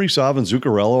ice, Kaprizov and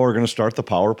Zuccarello are going to start the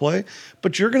power play,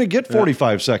 but you're going to get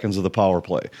 45 seconds of the power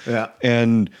play. Yeah.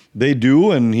 And they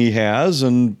do, and he has,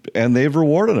 and they've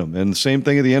rewarded him. And the same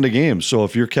thing at the end of games. So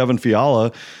if you're Kevin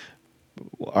Fiala,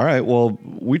 all right, well,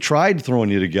 we tried throwing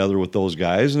you together with those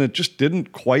guys, and it just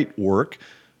didn't quite work.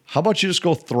 How about you just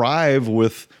go thrive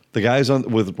with the guys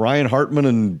with Ryan Hartman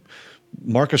and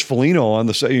Marcus Foligno on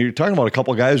the side? You're talking about a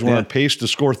couple of guys who are on pace to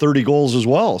score 30 goals as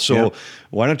well. So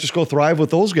why not just go thrive with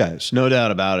those guys? No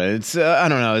doubt about it. It's I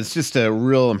don't know. It's just a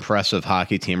real impressive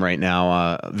hockey team right now.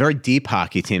 A very deep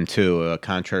hockey team too,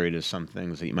 contrary to some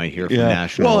things that you might hear from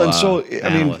national. Well, and so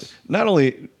analysts. not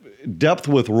only depth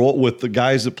with the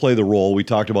guys that play the role, we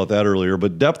talked about that earlier,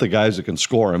 but depth of guys that can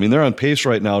score. I mean, they're on pace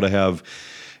right now to have.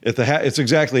 It's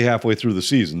exactly halfway through the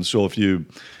season. So if you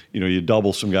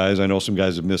double some guys, I know some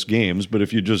guys have missed games, but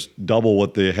if you just double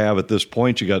what they have at this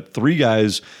point, you got 3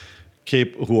 guys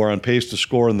who are on pace to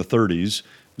score in the 30s.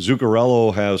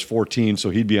 Zuccarello has 14, so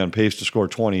he'd be on pace to score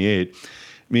 28. I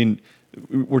mean,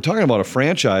 we're talking about a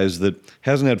franchise that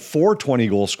hasn't had 4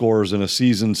 20-goal scorers in a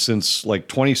season since like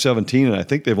 2017, and I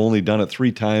think they've only done it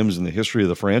 3 times in the history of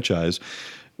the franchise.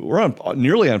 We're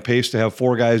nearly on pace to have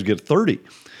 4 guys get 30.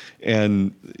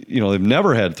 And, they've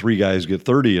never had 3 guys get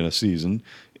 30 in a season.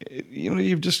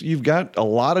 You've got a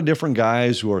lot of different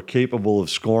guys who are capable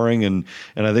of scoring, and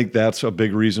I think that's a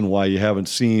big reason why you haven't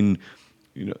seen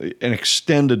an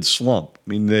extended slump. I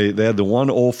mean, they had the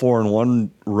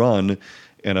 1-0-4-1 run,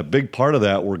 and a big part of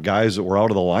that were guys that were out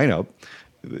of the lineup.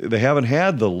 They haven't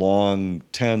had the long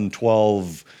 10,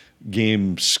 12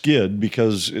 game skid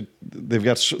because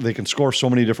they can score so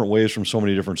many different ways from so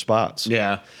many different spots.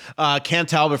 Yeah. Cam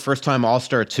Talbot, first time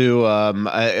All-Star too. I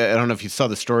don't know if you saw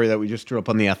the story that we just drew up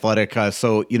on The Athletic.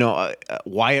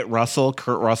 Wyatt Russell,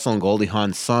 Kurt Russell, and Goldie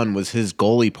Hawn's son was his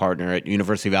goalie partner at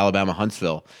University of Alabama,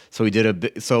 Huntsville.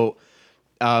 So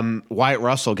Wyatt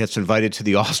Russell gets invited to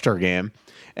the All-Star game.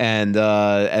 and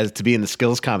as to be in the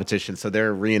skills competition. So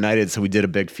they're reunited. So we did a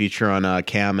big feature on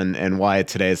Cam and Wyatt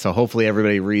today. So hopefully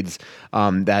everybody reads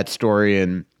that story.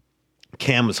 And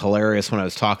Cam was hilarious when I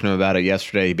was talking to him about it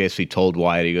yesterday. He basically told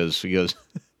Wyatt,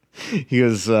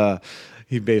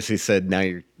 he basically said, now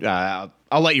you're,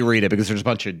 I'll let you read it because there's a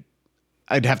bunch of,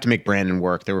 I'd have to make Brandon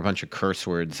work. There were a bunch of curse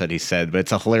words that he said, but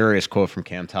it's a hilarious quote from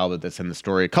Cam Talbot that's in the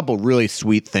story. A couple really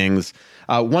sweet things.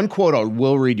 One quote I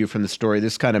will read you from the story.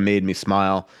 This kind of made me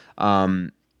smile.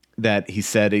 That he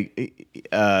said,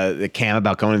 Cam,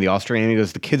 about going to the All-Star game. He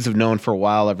goes, the kids have known for a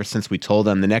while, ever since we told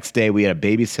them. The next day, we had a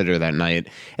babysitter that night,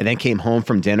 and then came home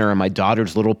from dinner, and my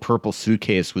daughter's little purple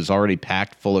suitcase was already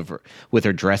packed full of with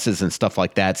her dresses and stuff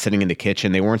like that, sitting in the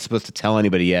kitchen. They weren't supposed to tell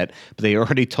anybody yet, but they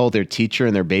already told their teacher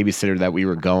and their babysitter that we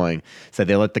were going. Said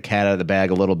they let the cat out of the bag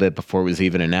a little bit before it was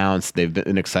even announced. They've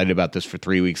been excited about this for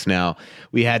 3 weeks now.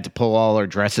 We had to pull all our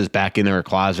dresses back into her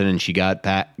closet, and she got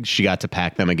to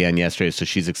pack them again yesterday, so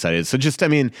she's excited. So just, I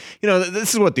mean,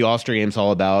 this is what the All-Star Game's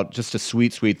all about. Just a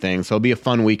sweet, sweet thing. So it'll be a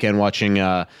fun weekend watching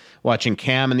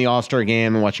Cam in the All-Star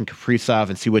Game and watching Kaprizov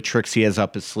and see what tricks he has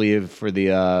up his sleeve for the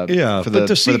but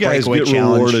to see guys get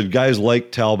challenge. Rewarded, guys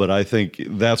like Talbot, I think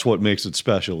that's what makes it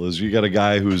special. Is you got a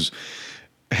guy who's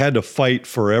had to fight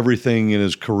for everything in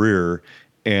his career,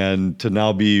 and to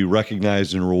now be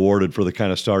recognized and rewarded for the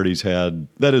kind of start he's had,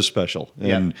 that is special.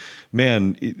 And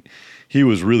man, he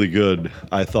was really good,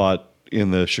 I thought,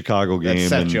 in the Chicago game.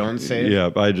 That Seth Jones save?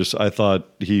 Yeah, I thought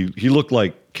he looked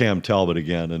like Cam Talbot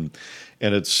again, and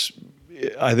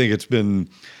I think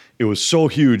it was so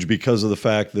huge because of the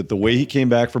fact that the way he came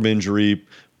back from injury,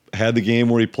 had the game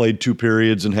where he played 2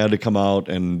 periods and had to come out,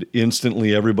 and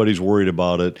instantly everybody's worried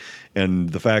about it. And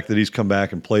the fact that he's come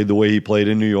back and played the way he played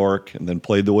in New York and then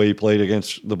played the way he played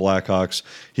against the Blackhawks,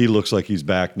 he looks like he's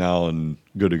back now and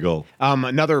good to go.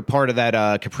 Another part of that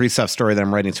Kaprizov story that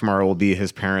I'm writing tomorrow will be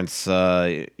his parents,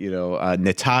 Natasha.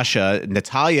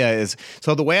 Natalia is,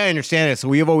 so the way I understand it, so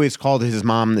we have always called his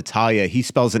mom Natalia. He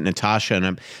spells it Natasha.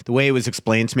 And the way it was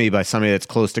explained to me by somebody that's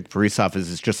close to Kaprizov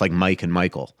is it's just like Mike and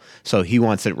Michael. So he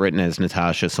wants it written as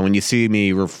Natasha. So when you see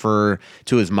me refer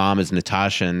to his mom as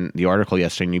Natasha in the article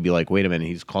yesterday, and you'd be like, wait a minute,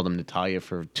 he's called him Natalia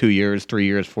for 2 years, 3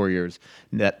 years, 4 years.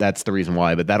 That's the reason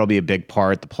why. But that'll be a big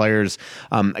part. The players,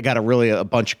 I got a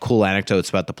bunch of cool anecdotes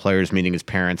about the players meeting his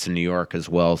parents in New York as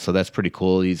well. So that's pretty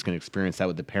cool. He's going to experience that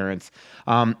with the parents.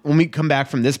 When we come back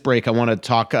from this break, I want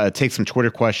to take some Twitter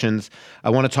questions.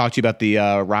 I want to talk to you about the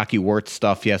Rocky Wirtz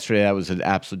stuff yesterday. That was an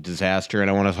absolute disaster.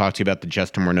 And I want to talk to you about the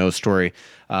Justin Morneau story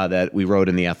that we wrote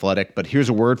in The Athletic. But here's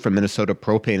a word from Minnesota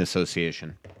Propane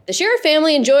Association. The Scherer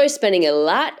family enjoys spending a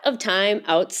lot of time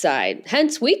outside.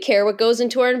 Hence, we care what goes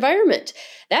into our environment.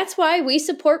 That's why we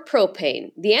support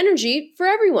propane, the energy for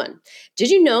everyone. Did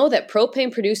you know that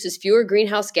propane produces fewer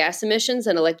greenhouse gas emissions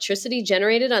than electricity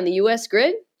generated on the U.S.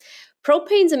 grid?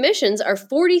 Propane's emissions are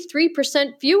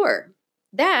 43% fewer.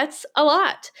 That's a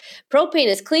lot. Propane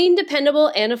is clean,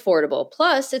 dependable, and affordable.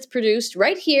 Plus, it's produced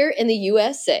right here in the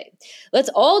USA. Let's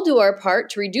all do our part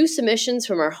to reduce emissions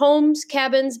from our homes,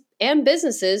 cabins, and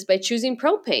businesses by choosing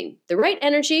propane, the right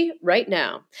energy right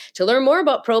now. To learn more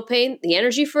about propane, the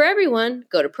energy for everyone,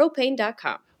 go to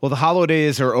propane.com. Well, the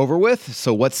holidays are over with,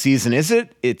 so what season is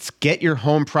it? It's Get Your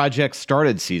Home Project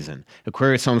Started season.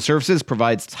 Aquarius Home Services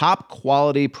provides top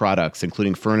quality products,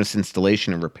 including furnace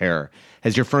installation and repair.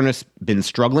 Has your furnace been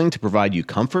struggling to provide you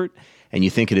comfort, and you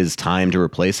think it is time to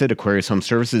replace it? Aquarius Home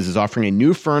Services is offering a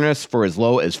new furnace for as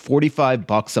low as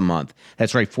 $45 a month.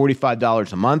 That's right,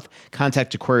 $45 a month.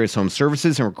 Contact Aquarius Home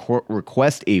Services and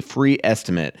request a free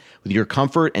estimate. With your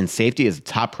comfort and safety as a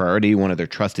top priority, one of their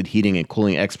trusted heating and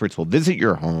cooling experts will visit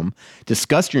your home,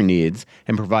 discuss your needs,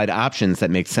 and provide options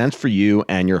that make sense for you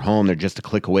and your home. They're just a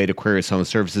click away at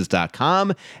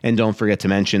AquariusHomeservices.com. And don't forget to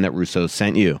mention that Russo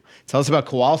sent you. Tell us about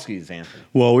Kowalski's, Anthony.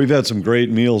 Well, we've had some great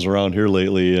meals around here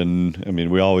lately, and I mean,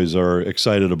 we always are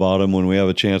excited about them when we have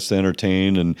a chance to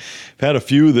entertain, and I've had a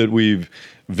few that we've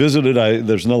visited.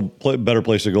 There's no better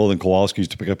place to go than Kowalski's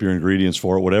to pick up your ingredients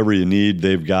for it. Whatever you need,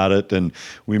 they've got it. And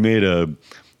we made a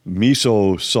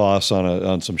miso sauce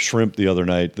on some shrimp the other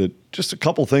night. That just a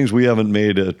couple things we haven't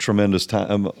made a tremendous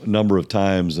number of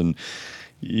times. And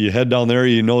you head down there,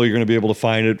 you know you're going to be able to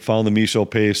find it. Found the miso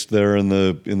paste there in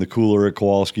the cooler at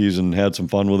Kowalski's and had some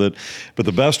fun with it. But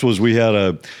the best was we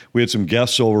had some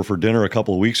guests over for dinner a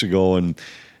couple of weeks ago, and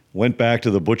went back to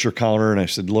the butcher counter and I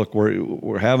said, look,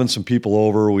 we're having some people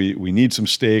over. We need some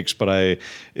steaks, but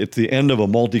it's the end of a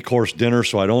multi-course dinner,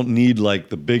 so I don't need like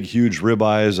the big, huge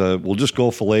ribeyes. We'll just go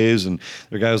fillets. And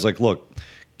the guy was like, look,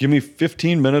 give me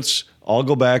 15 minutes. I'll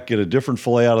go back, get a different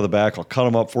fillet out of the back. I'll cut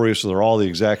them up for you so they're all the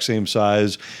exact same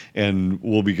size, and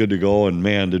we'll be good to go. And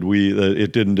man,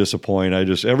 it didn't disappoint.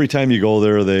 Every time you go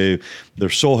there, they're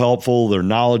so helpful. They're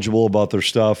knowledgeable about their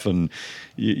stuff, and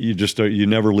you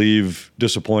never leave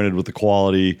disappointed with the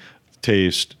quality,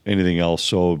 taste, anything else.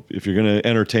 So if you're going to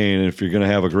entertain and if you're going to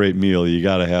have a great meal, you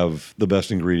got to have the best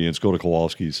ingredients. Go to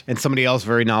Kowalski's. And somebody else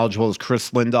very knowledgeable is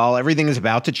Chris Lindahl. Everything is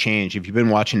about to change. If you've been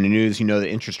watching the news, you know that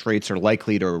interest rates are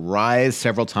likely to rise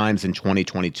several times in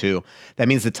 2022. That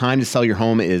means the time to sell your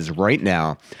home is right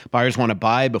now. Buyers want to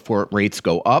buy before rates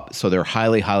go up, so they're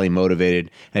highly, highly motivated.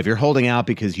 And if you're holding out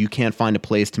because you can't find a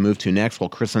place to move to next, well,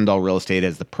 Chris Lindahl Real Estate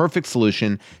has the perfect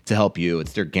solution to help you.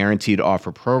 It's their Guaranteed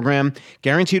Offer program.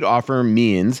 Guaranteed Offer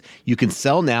means you can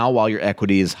sell now while your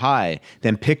equity is high.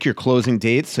 Then pick your closing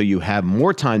dates so you have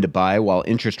more time to buy while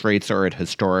interest rates are at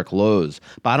historic lows.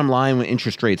 Bottom line, when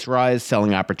interest rates rise,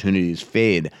 selling opportunities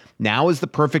fade. Now is the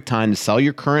perfect time to sell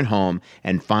your current home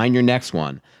and find your next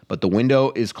one. But the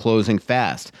window is closing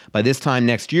fast. By this time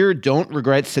next year, don't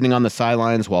regret sitting on the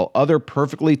sidelines while others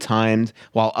perfectly time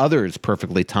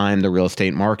the real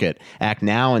estate market. Act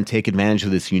now and take advantage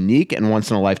of this unique and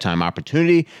once-in-a-lifetime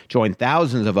opportunity. Join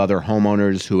thousands of other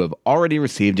homeowners who have already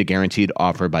received a guaranteed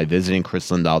offer by visiting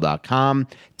chrislindahl.com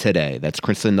today. That's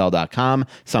chrislindahl.com.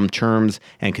 Some terms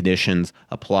and conditions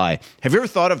apply. Have you ever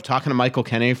thought of talking to Michael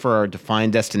Kenney for our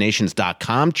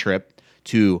definedestinations.com trip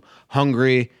to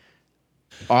Hungary,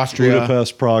 Austria,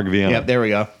 Budapest, Prague, Vienna? Yep, there we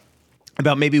go.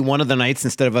 About maybe one of the nights,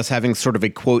 instead of us having sort of a,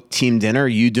 quote, team dinner,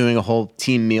 you doing a whole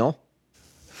team meal?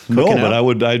 No, Cooking but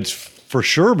out? I'd for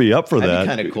sure be up for That'd that. be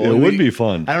kind of cool. It would be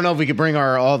fun. I don't know if we could bring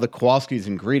all the Kowalski's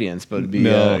ingredients, but it'd be...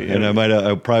 And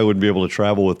I probably wouldn't be able to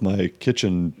travel with my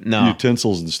kitchen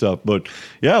utensils and stuff. But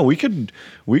yeah, we could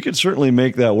certainly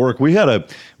make that work. We had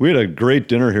a great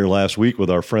dinner here last week with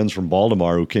our friends from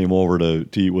Baltimore who came over to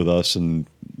eat with us, and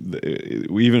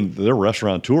they're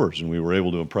restaurateurs, and we were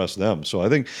able to impress them. So I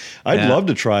think I'd love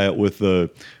to try it with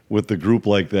the group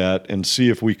like that and see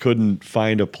if we couldn't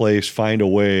find a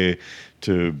way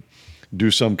to do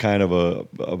some kind of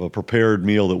a prepared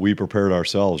meal that we prepared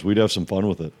ourselves. We'd have some fun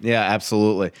with it. Yeah,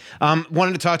 absolutely.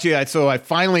 Wanted to talk to you. So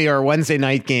our Wednesday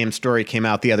night game story came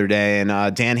out the other day,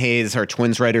 and Dan Hayes, our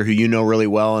Twins writer, who you know really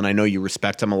well, and I know you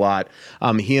respect him a lot,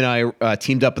 he and I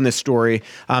teamed up in this story.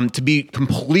 To be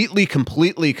completely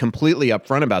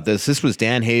upfront about this was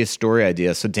Dan Hayes' story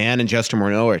idea. So Dan and Justin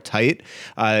Morneau are tight.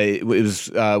 It was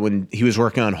when he was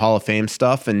working on Hall of Fame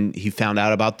stuff, and he found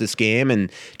out about this game, and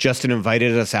Justin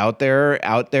invited us out there,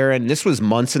 and this was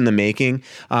months in the making.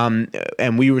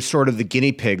 And we were sort of the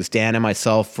guinea pigs, Dan and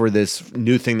myself, for this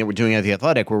new thing that we're doing at The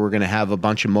Athletic, where we're going to have a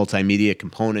bunch of multimedia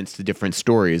components to different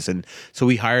stories. And so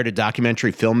we hired a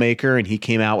documentary filmmaker, and he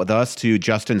came out with us to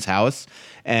Justin's house.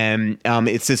 And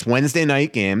it's this Wednesday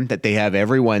night game that they have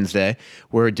every Wednesday,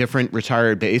 where different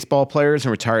retired baseball players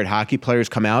and retired hockey players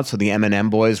come out. So the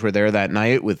M&M boys were there that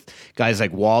night with guys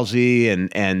like Walsey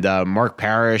and Mark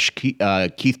Parrish,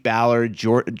 Keith Ballard,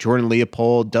 Jordan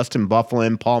Leopold, Dustin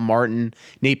Bufflin, Paul Martin,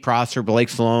 Nate Prosser, Blake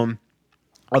Sloan.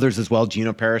 Others as well.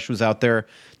 Gino Parrish was out there.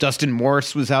 Dustin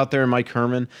Morse was out there, and Mike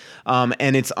Herman.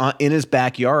 And it's in his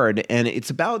backyard. And it's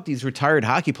about these retired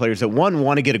hockey players that, one,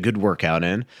 want to get a good workout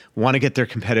in, want to get their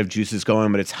competitive juices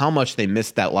going, but it's how much they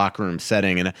miss that locker room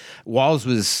setting. And Walls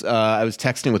was, I was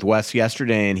texting with Wes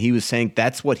yesterday, and he was saying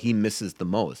that's what he misses the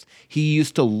most. He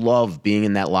used to love being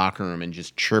in that locker room and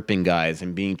just chirping guys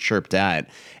and being chirped at.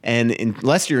 And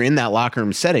unless you're in that locker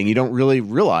room setting, you don't really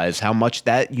realize how much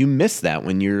that you miss that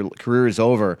when your career is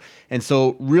over. And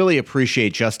so really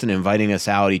appreciate Justin inviting us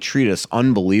out. He treated us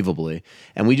unbelievably.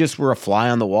 And we just were a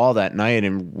fly on the wall that night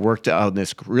and worked out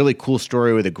this really cool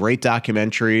story with a great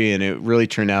documentary. And it really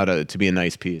turned out to be a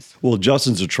nice piece. Well,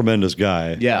 Justin's a tremendous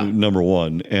guy, number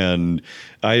one. And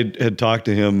I had talked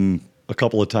to him a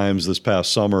couple of times this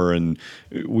past summer, and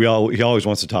he always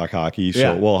wants to talk hockey.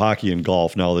 So, hockey and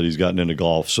golf now that he's gotten into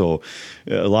golf. So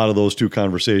a lot of those two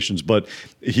conversations. But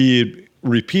he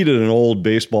repeated an old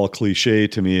baseball cliche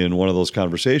to me in one of those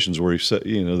conversations where he said,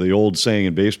 the old saying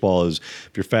in baseball is,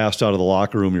 if you're fast out of the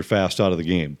locker room, you're fast out of the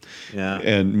game. Yeah.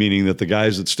 And meaning that the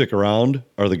guys that stick around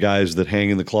are the guys that hang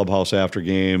in the clubhouse after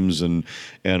games and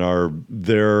are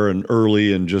there and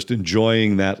early and just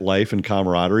enjoying that life and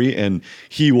camaraderie. And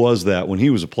he was that when he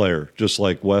was a player, just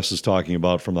like Wes is talking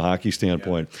about from the hockey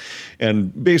standpoint. Yeah.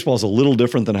 And baseball is a little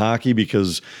different than hockey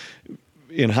because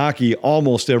in hockey,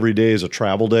 almost every day is a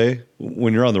travel day.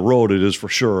 When you're on the road, it is for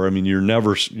sure. I mean, you're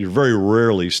very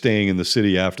rarely staying in the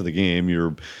city after the game.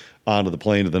 You're onto the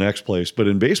plane to the next place. But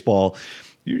in baseball,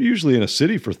 you're usually in a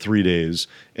city for 3 days.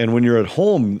 And when you're at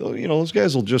home, some of those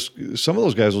guys will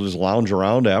just lounge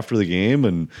around after the game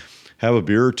and have a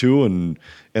beer or two, and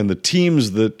the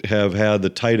teams that have had the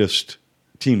tightest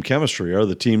team chemistry are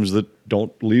the teams that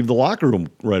don't leave the locker room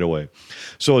right away.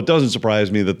 So it doesn't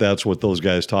surprise me that that's what those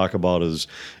guys talk about as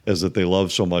that they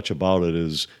love so much about it,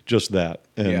 is just that.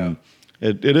 And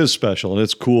it is special, and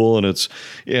it's cool, and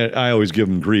I always give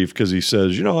him grief because he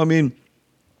says,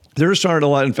 there just aren't a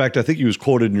lot. In fact, I think he was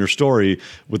quoted in your story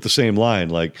with the same line.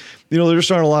 Like, there just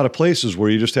aren't a lot of places where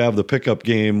you just have the pickup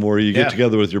game where you get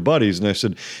together with your buddies. And I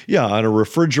said, on a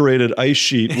refrigerated ice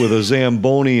sheet with a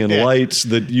Zamboni and lights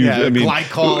that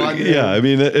glycol.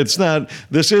 It's not,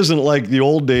 this isn't like the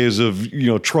old days of,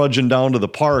 trudging down to the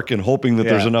park and hoping that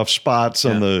there's enough spots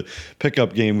on the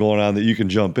pickup game going on that you can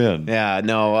jump in. Yeah,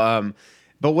 no,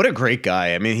 but what a great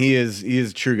guy. I mean, he is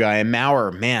a true guy. And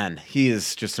Maurer, man, he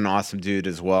is just an awesome dude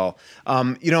as well.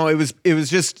 It was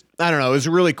just, I don't know, it was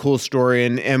a really cool story.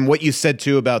 And what you said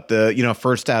too about the,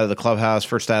 first out of the clubhouse,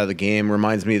 first out of the game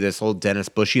reminds me of this old Dennis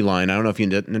Bushy line. I don't know if you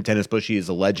know, Dennis Bushy is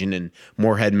a legend in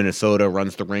Moorhead, Minnesota,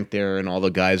 runs the rink there, and all the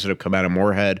guys that have come out of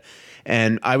Moorhead.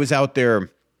 And I was out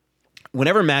there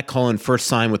whenever Matt Cullen first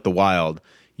signed with the Wild,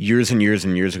 years and years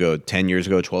and years ago, 10 years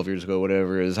ago, 12 years ago,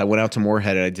 whatever it is, I went out to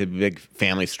Moorhead and I did a big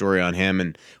family story on him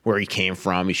and where he came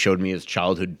from. He showed me his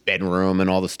childhood bedroom and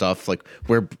all the stuff, like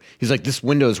where he's like, this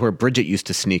window is where Bridget used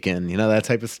to sneak in, that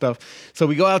type of stuff. So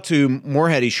we go out to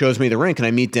Moorhead, he shows me the rink, and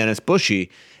I meet Dennis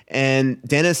Bushy. And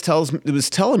Dennis was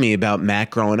telling me about Matt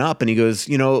growing up, and he goes,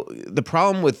 the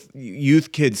problem with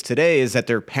youth kids today is that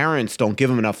their parents don't give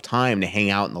them enough time to hang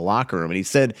out in the locker room.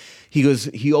 And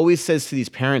he always says to these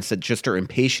parents that just are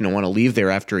impatient and want to leave there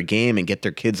after a game and get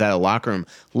their kids out of the locker room,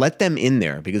 let them in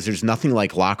there, because there's nothing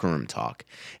like locker room talk.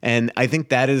 And I think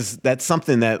that's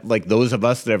something that, like, those of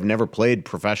us that have never played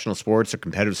professional sports or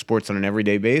competitive sports on an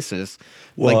everyday basis,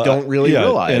 don't really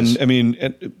realize.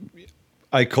 And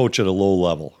I coach at a low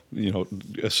level,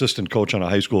 assistant coach on a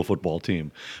high school football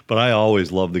team. But I always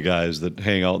love the guys that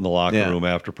hang out in the locker room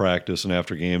after practice and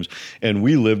after games. And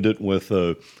we lived it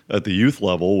at the youth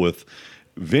level with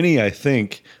Vinny, I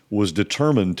think, was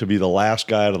determined to be the last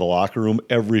guy out of the locker room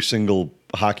every single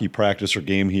hockey practice or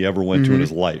game he ever went to in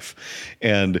his life.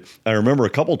 And I remember a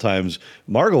couple times,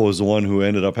 Margot was the one who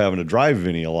ended up having to drive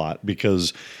Vinny a lot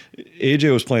because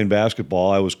AJ was playing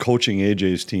basketball. I was coaching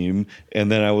AJ's team,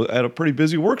 and then I had a pretty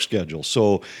busy work schedule.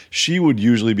 So she would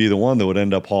usually be the one that would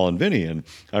end up hauling Vinny. And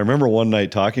I remember one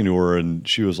night talking to her, and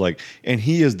she was like, and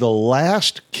he is the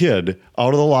last kid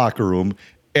out of the locker room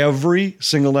every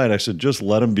single night. I said, just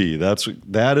let him be.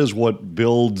 That is what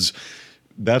builds.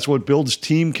 That's what builds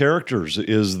team characters,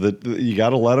 is that you got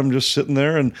to let them just sitting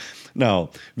there. And now,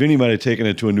 Vinny might have taken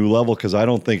it to a new level, because I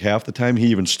don't think half the time he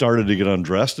even started to get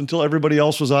undressed until everybody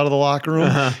else was out of the locker room.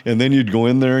 And then you'd go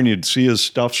in there and you'd see his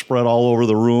stuff spread all over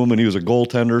the room, and he was a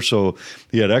goaltender, so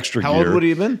he had extra gear. How old would he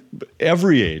have been?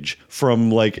 Every age, from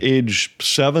like age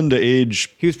 7 to age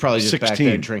 16. He was probably just back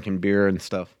there drinking beer and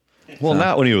stuff. Well,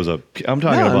 not when he was I'm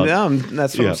talking about. No,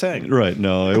 that's what I'm saying. Right.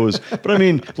 No, it was. But I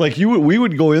mean, like we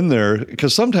would go in there,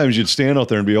 because sometimes you'd stand out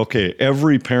there and be, okay,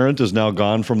 every parent is now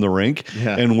gone from the rink,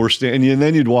 and we're standing. And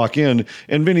then you'd walk in,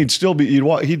 and Vinny'd still be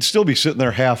he'd still be sitting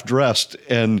there half dressed,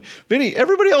 and Vinny,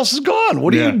 everybody else is gone.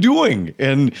 What are you doing?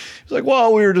 And he's like,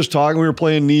 well, we were just talking. We were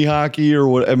playing knee hockey or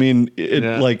what. I mean,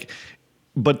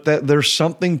 but there's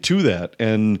something to that,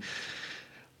 and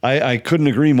I couldn't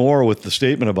agree more with the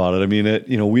statement about it. I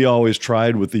mean, we always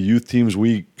tried with the youth teams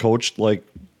we coached, like,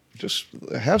 just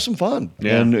have some fun.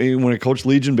 Yeah. And when I coached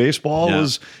Legion baseball,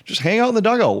 was just hang out in the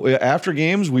dugout. After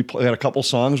games, we had a couple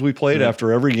songs we played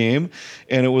after every game,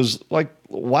 and it was like,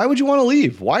 why would you want to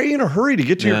leave? Why are you in a hurry to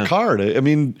get to your card? I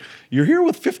mean, you're here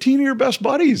with 15 of your best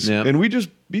buddies, and we just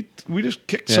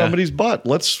kicked somebody's butt.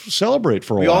 Let's celebrate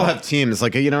for a while. We all have teams,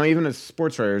 like, even as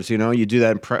sports writers, you do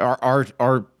that.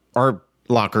 Our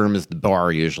locker room is the bar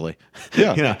usually.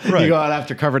 Yeah, right. You go out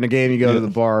after covering a game, you go to the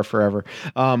bar forever.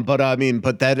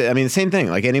 The same thing.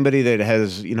 Like anybody that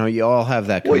has, you all have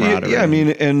that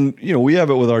camaraderie. We have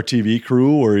it with our TV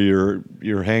crew, where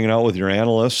you're hanging out with your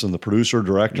analysts and the producer,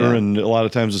 director, and a lot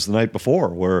of times it's the night before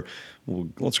where, well,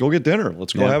 let's go get dinner.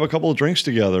 Let's go have a couple of drinks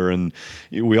together. And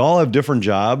we all have different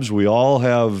jobs. We all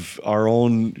have our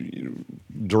own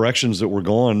directions that we're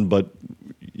going, but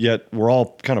yet we're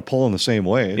all kind of pulling the same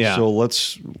way. Yeah. So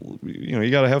let's, you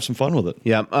got to have some fun with it.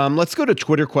 Yeah. Let's go to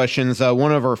Twitter questions.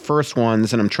 One of our first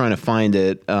ones, and I'm trying to find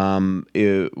it,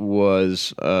 it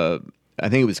was, I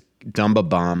think it was Dumba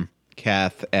Bomb.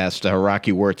 Kath asked,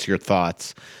 Rocky Wirtz, your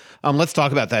thoughts. Let's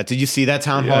talk about that. Did you see that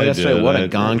town hall yesterday? What a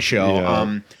gong show.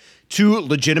 Yeah. Two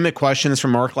legitimate questions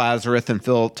from Mark Lazarus and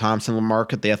Phil Thompson.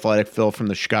 Mark at The Athletic, Phil from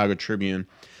the Chicago Tribune.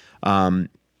 And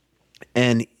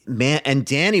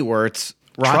Danny Wirtz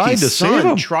Rocky's save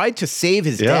him. tried to save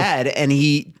his dad, and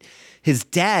his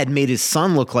dad made his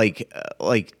son look like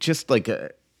a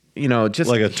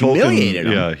humiliated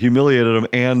him. Yeah, humiliated him,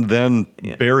 and then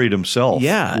buried himself.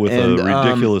 With a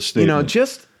ridiculous statement.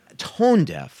 Just tone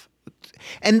deaf.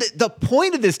 And the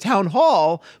point of this town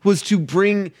hall was to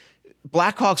bring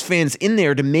Blackhawks fans in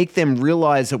there to make them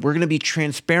realize that we're going to be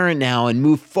transparent now and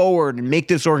move forward and make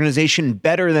this organization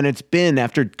better than it's been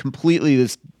after completely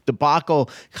this debacle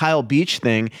Kyle Beach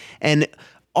thing. And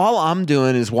all I'm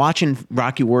doing is watching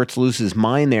Rocky Wirtz lose his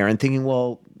mind there and thinking,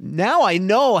 well, now I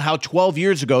know how 12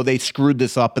 years ago they screwed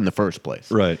this up in the first place.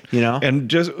 Right. And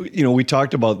just, we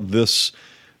talked about this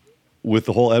with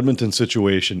the whole Edmonton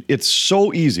situation. It's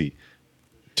so easy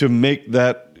to make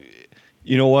that,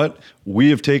 you know what? We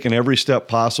have taken every step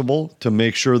possible to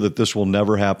make sure that this will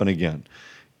never happen again.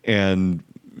 And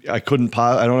I don't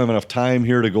have enough time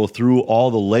here to go through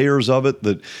all the layers of it,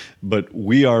 but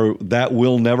that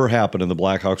will never happen in the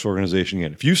Blackhawks organization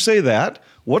again. If you say that,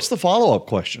 what's the follow-up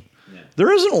question? Yeah.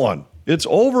 There isn't one. It's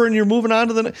over and you're moving on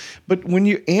to the next. But when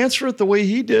you answer it the way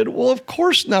he did, well, of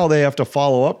course now they have to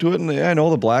follow up to it. And I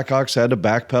know the Blackhawks had to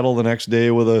backpedal the next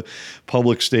day with a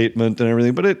public statement and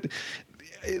everything, but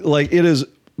it is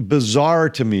bizarre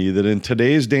to me that in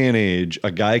today's day and age,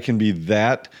 a guy can be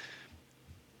that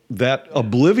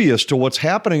oblivious to what's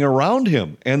happening around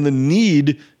him and the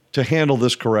need to handle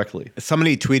this correctly.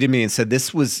 Somebody tweeted me and said,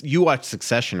 you watched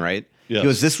Succession, right? Yes. He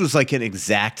goes, this was like an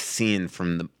exact scene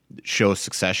from the show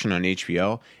Succession on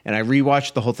HBO. And I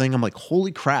rewatched the whole thing. I'm like,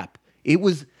 holy crap. It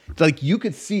was like you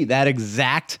could see that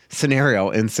exact scenario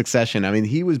in Succession. I mean,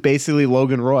 he was basically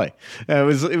Logan Roy. It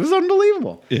was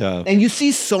unbelievable. Yeah. And you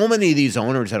see so many of these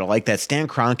owners that are like that. Stan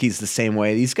Kroenke's the same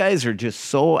way. These guys are just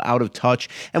so out of touch.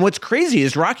 And what's crazy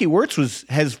is Rocky Wirtz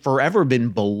has forever been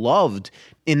beloved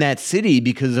in that city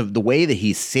because of the way that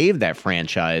he saved that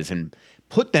franchise and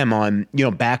put them on,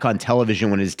 back on television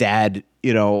when his dad,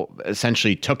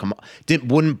 essentially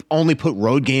wouldn't only put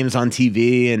road games on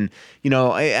TV. And,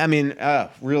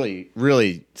 really,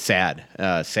 really sad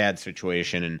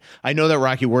situation. And I know that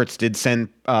Rocky Wirtz did send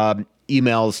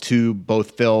emails to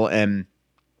both Phil and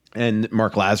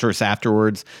Mark Lazarus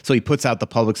afterwards. So he puts out the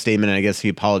public statement, and I guess he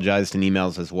apologized in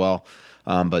emails as well.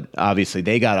 But obviously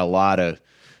they got a lot of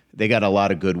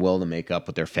goodwill to make up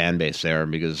with their fan base there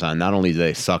because not only do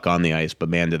they suck on the ice, but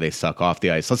man, do they suck off the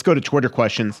ice. Let's go to Twitter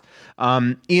questions.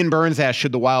 Ian Burns asked,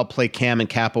 should the Wild play Cam and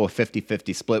Capo a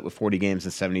 50-50 split with 40 games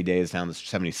and 77 days down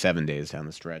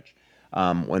the stretch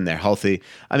when they're healthy?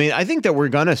 I mean, I think that we're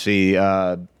going to see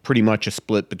pretty much a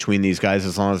split between these guys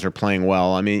as long as they're playing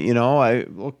well. I mean, I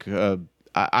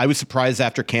was surprised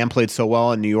after Cam played so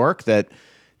well in New York that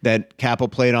Capo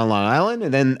played on Long Island.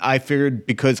 And then I figured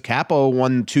because Capo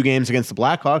won 2 games against the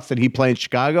Blackhawks that he played in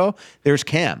Chicago, there's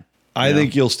Cam. I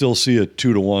think you'll still see a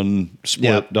 2-1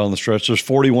 split down the stretch. There's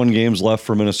 41 games left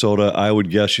for Minnesota. I would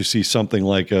guess you see something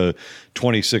like a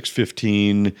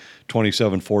 26-15,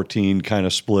 27-14 kind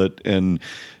of split, and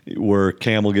where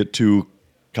Cam will get 2,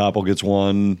 Capo gets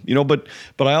 1. But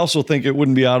I also think it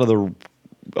wouldn't be out of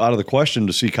the question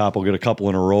to see Capo get a couple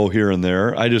in a row here and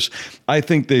there. I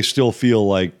think they still feel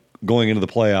like going into the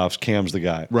playoffs, Cam's the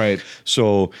guy. Right.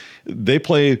 So they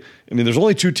play. I mean, there's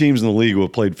only 2 teams in the league who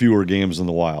have played fewer games than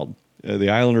the Wild.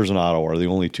 The Islanders and Ottawa are the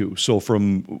only 2. So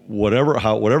from whatever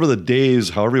the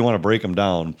days, however you want to break them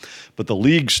down, but the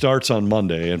league starts on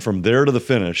Monday, and from there to the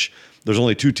finish, there's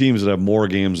only 2 teams that have more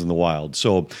games than the Wild.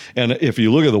 So, and if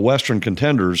you look at the Western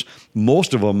contenders,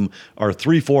 most of them are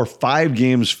 3, 4, 5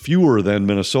 games fewer than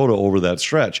Minnesota over that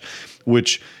stretch,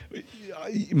 which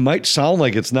might sound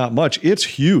like it's not much. It's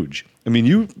huge. I mean,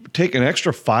 you take an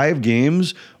extra 5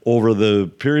 games over the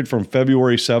period from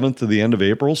February 7th to the end of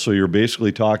April, so you're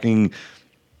basically talking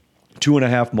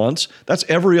 2.5 months. That's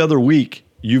every other week.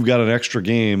 You've got an extra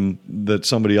game that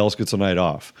somebody else gets a night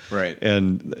off. Right.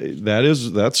 And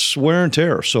that's wear and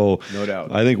tear. So no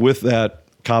doubt. I think with that,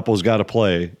 Capo's got to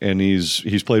play, and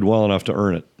he's played well enough to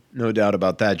earn it. No doubt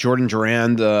about that. Jordan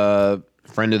Durand,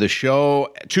 friend of the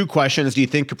show. 2 questions. Do you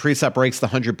think Kaprizov breaks the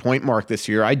 100-point mark this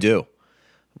year? I do,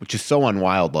 which is so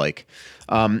unwild-like.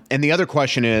 And the other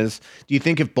question is, do you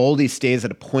think if Boldy stays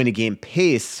at a point-a-game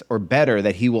pace or better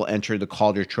that he will enter the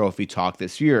Calder Trophy talk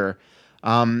this year?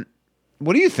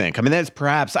 What do you think? I mean, that's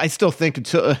perhaps, I still think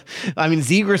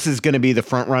Zegras is going to be the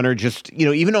front runner just,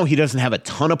 even though he doesn't have a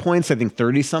ton of points, I think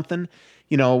 30-something,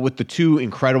 with the 2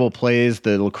 incredible plays,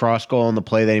 the lacrosse goal and the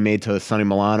play that he made to Sonny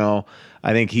Milano,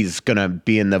 I think he's going to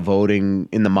be in the voting,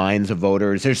 in the minds of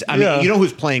voters. Mean,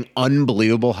 who's playing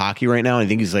unbelievable hockey right now? I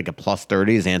think he's like a +30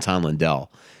 is Anton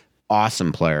Lindell.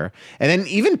 Awesome player. And then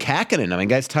even Kakkonen, I mean,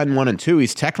 guys tied in 1 and 2.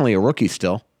 He's technically a rookie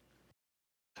still.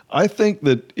 I think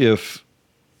that if,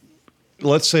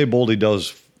 let's say Boldy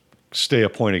does stay a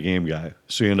point a game guy,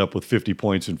 so you end up with 50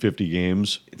 points in 50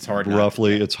 games. It's hard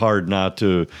roughly. It's hard not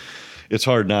to. It's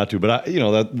hard not to. But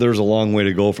that there's a long way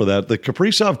to go for that. The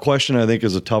Kaprizov question, I think,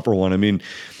 is a tougher one. I mean,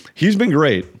 he's been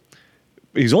great.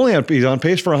 He's on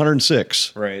pace for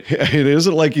 106. Right. It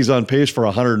isn't like he's on pace for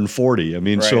 140. I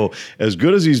mean, Right. So as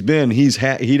good as he's been, he'd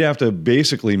have to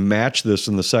basically match this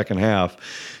in the second half.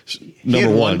 He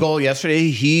had one goal yesterday.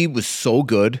 He was so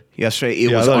good yesterday.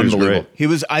 It was unbelievable.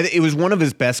 It was one of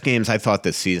his best games, I thought,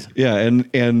 this season. Yeah,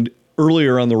 and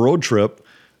earlier on the road trip,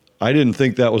 I didn't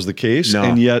think that was the case, No.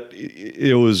 and yet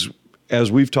it was,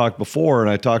 as we've talked before, and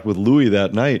I talked with Louis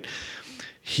that night.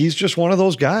 He's just one of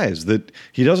those guys that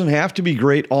he doesn't have to be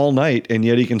great all night, and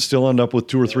yet he can still end up with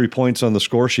 2 or 3 points on the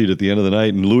score sheet at the end of the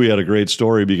night. And Louis had a great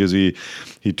story because he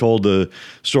told the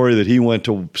story that he went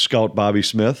to scout Bobby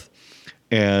Smith,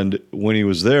 and when he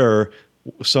was there,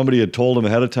 somebody had told him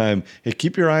ahead of time, "Hey,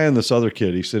 keep your eye on this other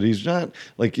kid." He said he's not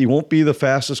like, he won't be the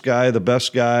fastest guy, the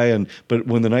best guy, but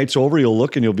when the night's over, you'll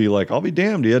look and you'll be like, "I'll be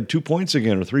damned, he had 2 points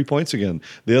again or 3 points again."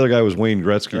 The other guy was Wayne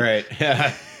Gretzky. Right.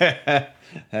 Yeah.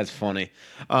 That's funny.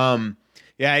 Yeah,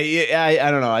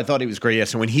 I don't know. I thought he was great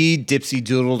yesterday. When he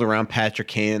dipsy-doodled around Patrick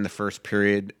Kane in the first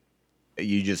period,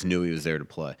 you just knew he was there to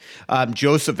play.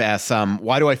 Joseph asks,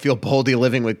 why do I feel Boldy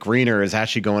living with Greener is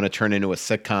actually going to turn into a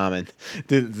sitcom? And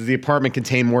does the apartment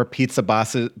contain more pizza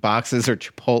boxes or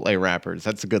Chipotle wrappers?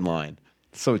 That's a good line.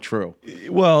 So true.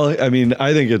 Well, I mean,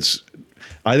 I think it's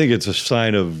a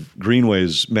sign of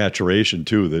Greenway's maturation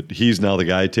too, that he's now the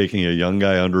guy taking a young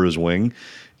guy under his wing,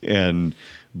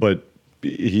 but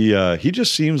he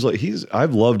just seems like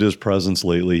I've loved his presence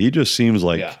lately. He just seems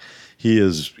like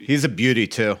he's a beauty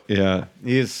too. Yeah,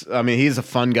 he's a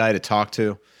fun guy to talk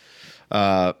to.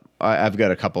 I've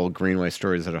got a couple of Greenway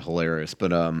stories that are hilarious,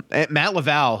 but Matt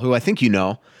Laval, who I think you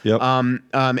know, yep.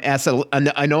 asked.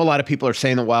 I know a lot of people are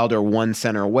saying the Wild are one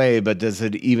center away, but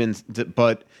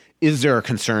But is there a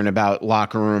concern about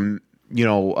locker room,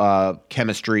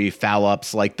 chemistry, foul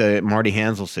ups like the Marty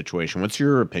Hansel situation? What's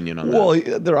your opinion on that?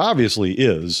 Well, there obviously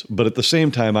is, but at the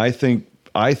same time, I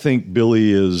think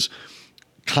Billy is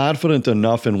confident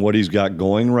enough in what he's got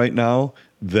going right now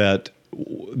that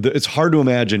it's hard to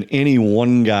imagine any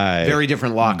one guy very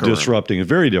different locker disrupting. It's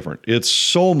very different. It's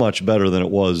so much better than it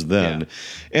was then.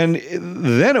 Yeah. And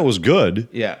then it was good.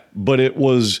 Yeah. But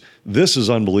this is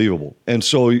unbelievable. And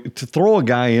so to throw a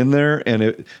guy in there,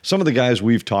 and some of the guys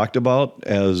we've talked about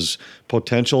as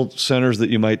potential centers that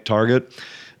you might target,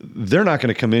 they're not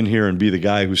going to come in here and be the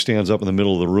guy who stands up in the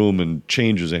middle of the room and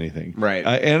changes anything. Right.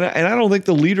 And I don't think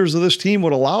the leaders of this team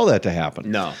would allow that to happen.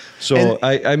 No. So,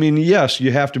 I mean, yes,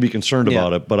 you have to be concerned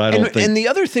about it, but I don't think. And the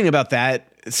other thing about that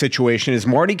situation is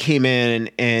Marty came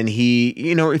in and he,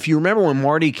 if you remember when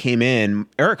Marty came in,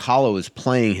 Eric Holla was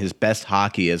playing his best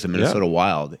hockey as a Minnesota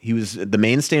Wild. He was the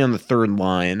mainstay on the third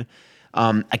line.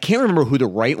 I can't remember who the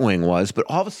right wing was, but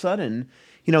all of a sudden,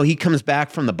 he comes back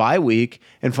from the bye week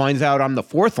and finds out I'm the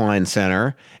fourth line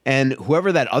center. And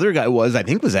whoever that other guy was, I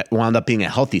think wound up being a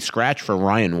healthy scratch for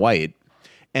Ryan White.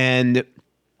 And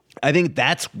I think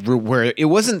that's where it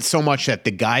wasn't so much that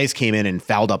the guys came in and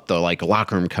fouled up the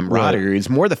locker room camaraderie. Right. It's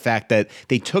more the fact that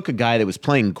they took a guy that was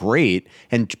playing great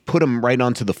and put him right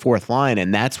onto the fourth line,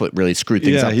 and that's what really screwed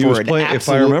things up. He was playing. If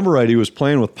I remember right, he was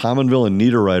playing with Pominville and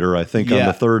Niederreiter, I think, on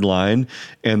the third line,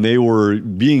 and they were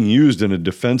being used in a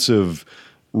defensive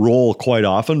role quite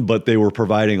often, but they were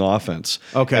providing offense.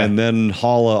 Okay. And then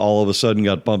Holla all of a sudden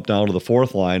got bumped down to the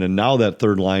fourth line, and now that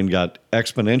third line got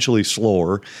exponentially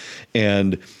slower.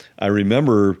 And I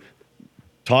remember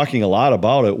talking a lot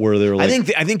about it, where they're like,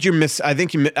 I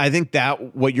think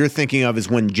that what you're thinking of is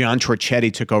when John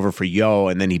Torchetti took over for Yo,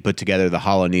 and then he put together the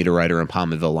Holla, Niederreiter, and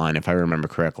Pominville line, if I remember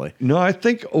correctly. No, I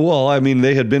think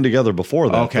they had been together before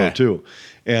that though, too.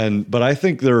 But I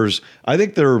think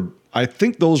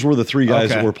those were the three guys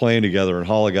that were playing together, and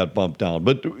Holla got bumped down.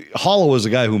 But Holla was the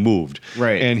guy who moved.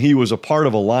 Right. And he was a part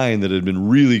of a line that had been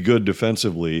really good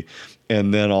defensively,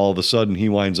 and then all of a sudden he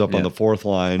winds up on the fourth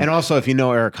line. And also, if you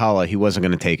know Eric Holla, he wasn't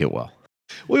going to take it well.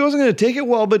 Well, he wasn't going to take it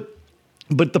well, but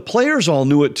the players all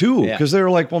knew it too, because they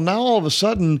were like, well, now all of a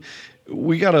sudden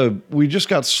we just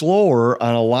got slower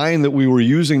on a line that we were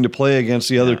using to play against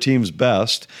the other team's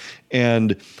best.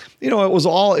 And, it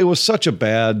was such a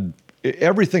bad...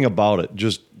 Everything about it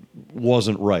just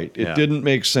wasn't right. It didn't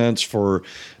make sense for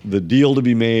the deal to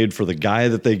be made, for the guy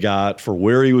that they got, for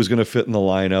where he was going to fit in the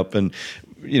lineup. And,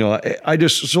 I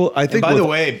think. And by the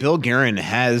way, Bill Guerin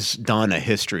has done a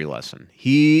history lesson.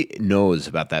 He knows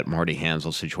about that Marty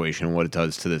Hansel situation and what it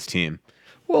does to this team.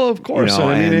 Well, of course.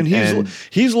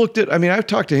 He's looked at, I've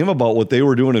talked to him about what they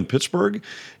were doing in Pittsburgh,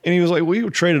 and he was like, we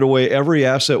traded away every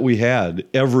asset we had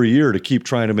every year to keep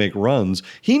trying to make runs.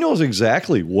 He knows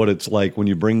exactly what it's like when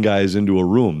you bring guys into a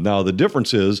room. Now, the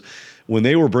difference is when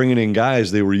they were bringing in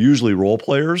guys, they were usually role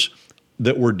players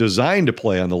that were designed to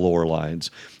play on the lower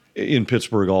lines in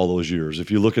Pittsburgh all those years. If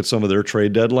you look at some of their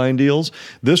trade deadline deals,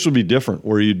 this would be different,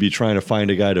 where you'd be trying to find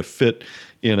a guy to fit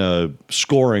in a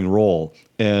scoring role.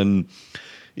 And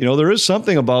there is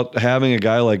something about having a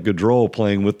guy like Gaudreau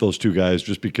playing with those two guys,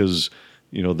 just because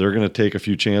they're going to take a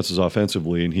few chances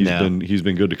offensively, and he's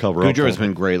been good to cover up. Gaudreau's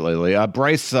been great lately.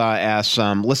 Bryce asks,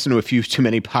 listen to a few too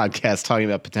many podcasts talking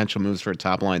about potential moves for a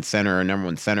top line center or number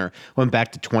one center. Went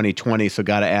back to 2020, so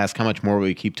got to ask, how much more will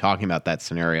we keep talking about that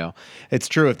scenario? It's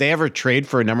true. If they ever trade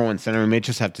for a number one center, we may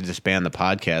just have to disband the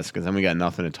podcast, because then we got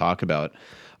nothing to talk about.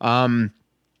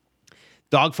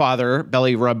 Dogfather,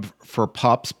 Belly Rub for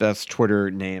Pups, best Twitter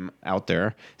name out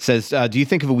there, says, do you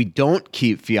think if we don't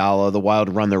keep Fiala, the Wild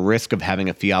run the risk of having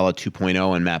a Fiala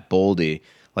 2.0 and Matt Boldy?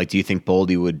 Like, do you think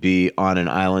Boldy would be on an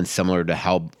island similar to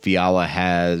how Fiala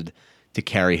had to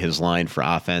carry his line for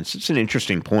offense? It's an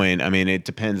interesting point. It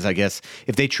depends, I guess.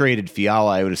 If they traded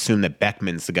Fiala, I would assume that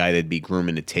Beckman's the guy that'd be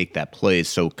grooming to take that place.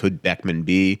 So could Beckman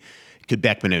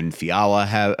and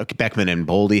Fiala Beckman and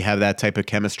Boldy have that type of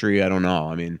chemistry? I don't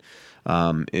know.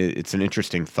 It's an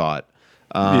interesting thought.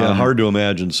 Hard to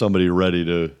imagine somebody ready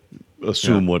to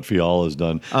assume what Fiala's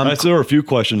done. There were a few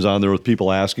questions on there with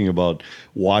people asking about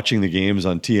watching the games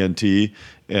on TNT,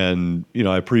 and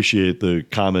I appreciate the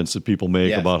comments that people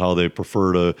make about how they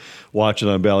prefer to watch it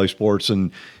on Bally Sports.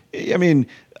 And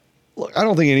look, I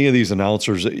don't think any of these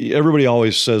announcers, everybody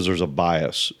always says there's a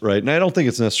bias, right? And I don't think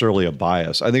it's necessarily a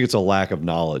bias. I think it's a lack of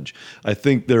knowledge. I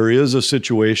think there is a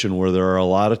situation where there are a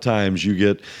lot of times you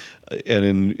get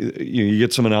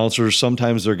some announcers.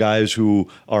 Sometimes they're guys who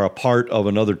are a part of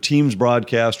another team's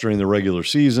broadcast during the regular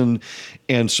season,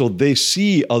 and so they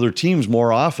see other teams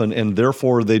more often, and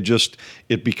therefore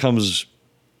it becomes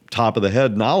top of the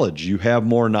head knowledge. You have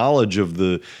more knowledge of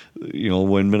when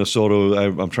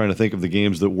Minnesota. I'm trying to think of the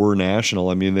games that were national.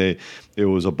 It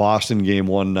was a Boston game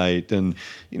one night, and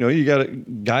you got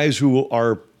guys who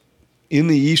are in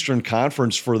the Eastern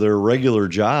Conference for their regular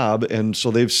job, and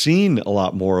so they've seen a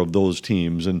lot more of those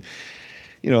teams. And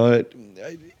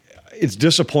it's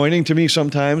disappointing to me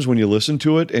sometimes when you listen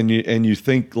to it and you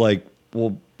think like,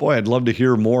 well, boy, I'd love to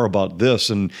hear more about this.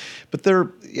 But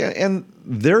they're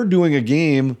doing a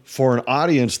game for an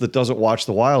audience that doesn't watch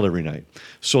the Wild every night.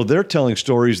 So they're telling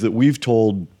stories that we've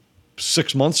told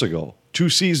 6 months ago, 2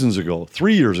 seasons ago,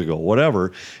 3 years ago,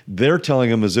 whatever. They're telling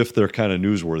them as if they're kind of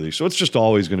newsworthy. So it's just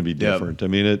always going to be different.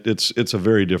 Yep. It's a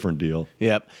very different deal.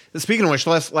 Yep. Speaking of which,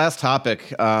 last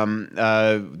topic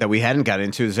that we hadn't got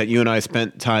into is that you and I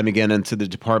spent time again into the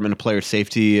Department of Player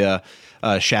Safety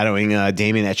shadowing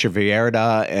Damian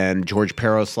Echeverria and George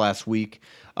Peros last week.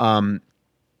 And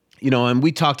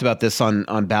we talked about this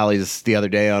on Bally's the other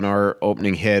day on our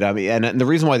opening hit. And the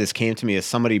reason why this came to me is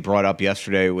somebody brought up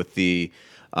yesterday with the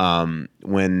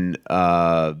when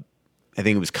I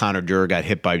think it was Connor Durr got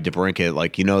hit by DeBrincat,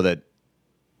 like, that,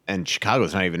 and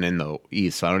Chicago's not even in the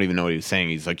East, so I don't even know what he was saying.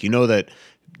 He's like, that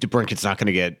DeBrincat's not going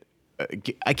to get,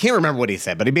 I can't remember what he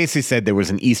said, but he basically said there was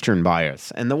an Eastern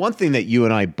bias. And the one thing that you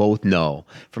and I both know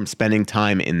from spending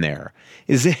time in there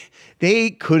is that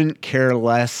they couldn't care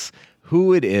less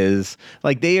who it is.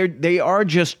 Like they are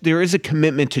just, there is a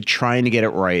commitment to trying to get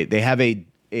it right. They have a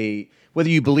whether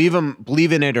you believe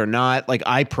in it or not. Like,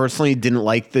 I personally didn't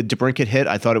like the DeBrincat hit.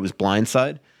 I thought it was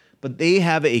blindside. But they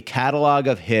have a catalog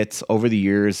of hits over the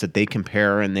years that they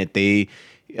compare and that they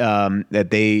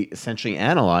essentially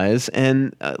analyze.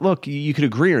 And look, you could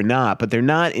agree or not, but they're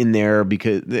not in there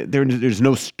because there's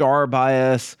no star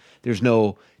bias. There's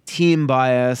no team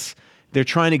bias. They're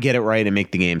trying to get it right and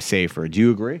make the game safer. Do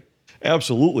you agree?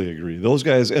 Absolutely agree. Those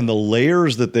guys and the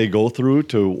layers that they go through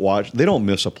to watch, they don't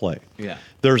miss a play. Yeah.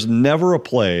 There's never a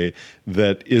play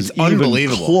that is even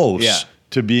close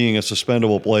to being a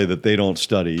suspendable play that they don't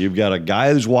study. You've got a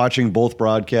guy who's watching both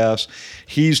broadcasts.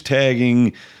 He's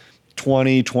tagging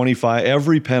 20, 25,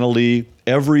 every penalty,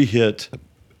 every hit,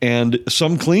 and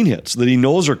some clean hits that he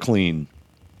knows are clean,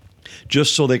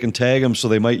 just so they can tag him, so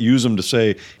they might use them to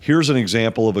say, here's an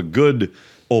example of a good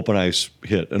open ice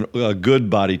hit, a good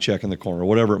body check in the corner,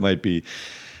 whatever it might be.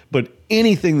 But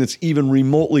anything that's even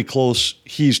remotely close,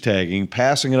 he's tagging,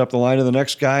 passing it up the line to the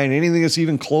next guy, and anything that's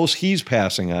even close, he's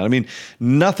passing on.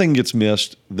 Nothing gets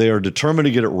missed. They are determined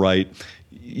to get it right.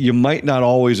 you might not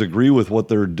always agree with what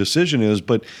their decision is,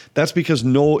 but that's because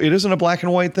it isn't a black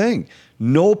and white thing.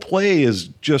 No play is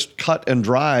just cut and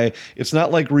dry. It's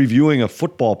not like reviewing a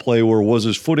football play where was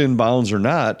his foot in bounds or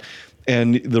not,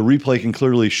 and the replay can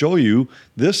clearly show you.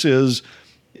 This is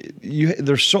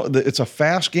it's a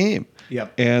fast game.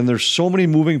 Yep. And there's so many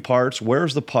moving parts.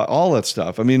 Where's the putt? All that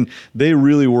stuff. I mean, they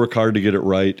really work hard to get it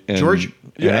right. And,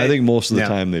 I think most of the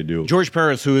time they do. George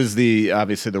Paris, who is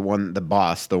obviously the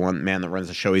boss, the one man that runs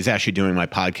the show, he's actually doing my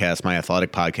podcast, my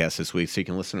athletic podcast this week, so you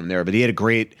can listen to him there. But he had a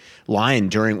great line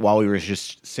while we were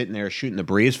just sitting there shooting the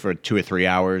breeze for 2 or 3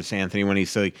 hours, Anthony, when he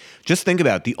said, just think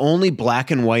about it. The only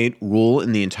black and white rule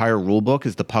in the entire rule book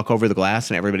is the puck over the glass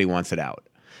and everybody wants it out.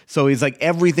 So he's like,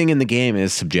 everything in the game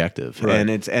is subjective, right.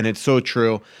 and it's so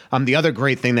true. The other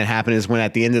great thing that happened is when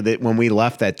at the end of when we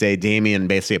left that day, Damien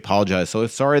basically apologized. So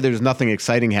sorry, there's nothing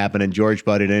exciting happening. George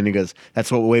butted in. He goes, "That's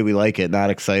the way we like it, not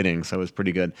exciting." So it was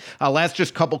pretty good. Last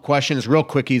just couple questions, real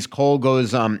quickies. Cole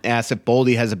goes, asks if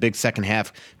Boldy has a big second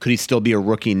half, could he still be a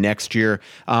rookie next year?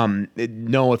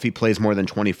 No, if he plays more than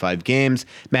 25 games.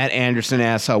 Matt Anderson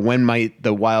asks, when might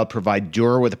the Wild provide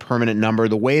Durer with a permanent number?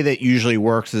 The way that usually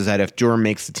works is that if Durer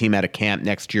makes the team out of camp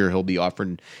next year, he'll be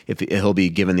offered, if he'll be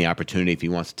given the opportunity if he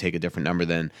wants to take a different number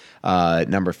than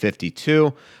number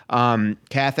 52.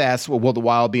 Kath asks, will the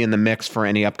Wild be in the mix for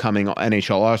any upcoming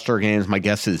NHL All-Star games? My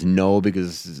guess is no,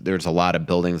 because there's a lot of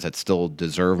buildings that still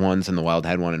deserve ones, and the Wild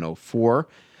had one in 2004.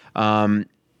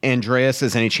 Andreas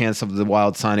says, any chance of the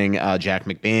Wild signing Jack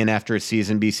McBain after a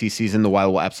BC season? The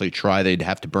Wild will absolutely try. They'd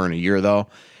have to burn a year, though.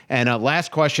 And last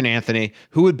question, Anthony,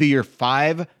 who would be your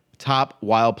 5 top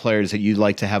Wild players that you'd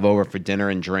like to have over for dinner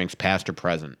and drinks, past or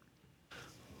present?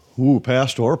 Ooh,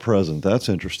 past or present. That's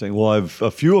interesting. Well,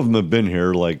 a few of them have been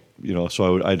here,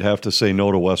 so I'd have to say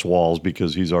no to Wes Walls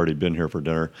because he's already been here for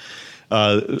dinner.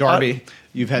 Darby.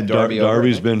 You've had Darby over.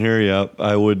 Darby's been here, yeah.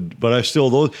 I would, but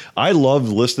I love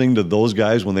listening to those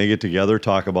guys when they get together,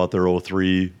 talk about their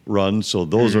 03 runs. So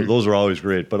those are always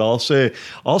great. But I'll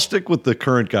stick with the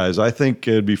current guys. I think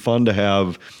it'd be fun to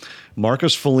have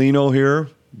Marcus Foligno here,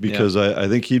 because I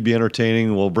think he'd be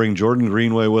entertaining. We'll bring Jordan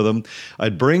Greenway with him.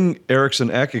 I'd bring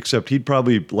Eriksson Ek, except he'd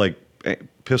probably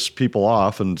piss people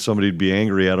off and somebody'd be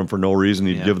angry at him for no reason.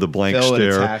 He'd give the blank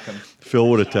stare. Phil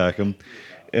would attack him.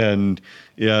 And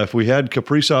if we had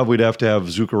Kaprizov, we'd have to have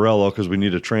Zuccarello because we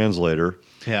need a translator.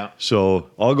 Yeah. So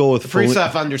I'll go with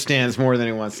Kaprizov understands more than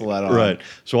he wants to let on. Right.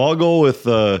 So I'll go with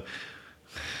I'd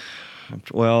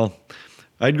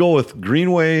go with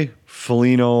Greenway,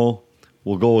 Foligno.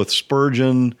 We'll go with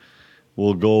Spurgeon.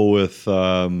 We'll go with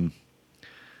Eriksson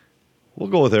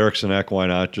Ek. Why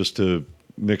not? Just to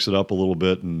mix it up a little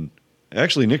bit. And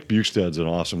actually, Nick Bukestad's an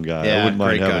awesome guy. I wouldn't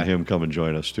mind having him come and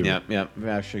join us too. Yeah,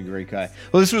 actually, a great guy.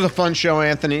 Well, this was a fun show,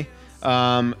 Anthony.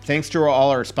 Thanks to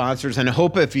all our sponsors, and I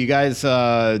hope if you guys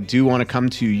do want to come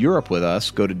to Europe with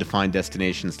us, go to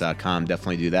definedestinations.com.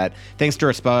 Definitely do that. Thanks to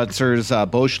our sponsors,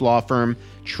 Bosch Law Firm,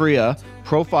 Tria,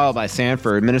 Profile by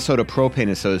Sanford, Minnesota Propane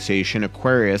Association,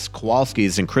 Aquarius,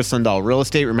 Kowalski's, and Chris Lindahl Real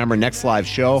Estate. Remember, next live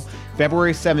show,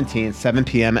 February 17th, 7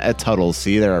 p.m. at Tuttle's.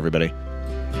 See you there, everybody.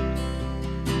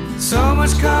 So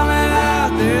much coming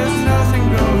out, there's nothing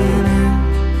going in.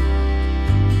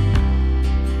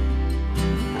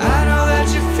 I know that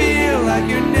you feel like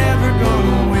you're never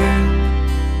gonna win.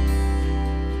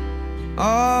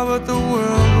 Oh, but the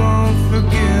world won't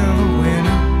forgive a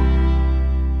winner.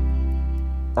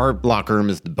 Our locker room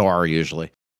is the bar usually.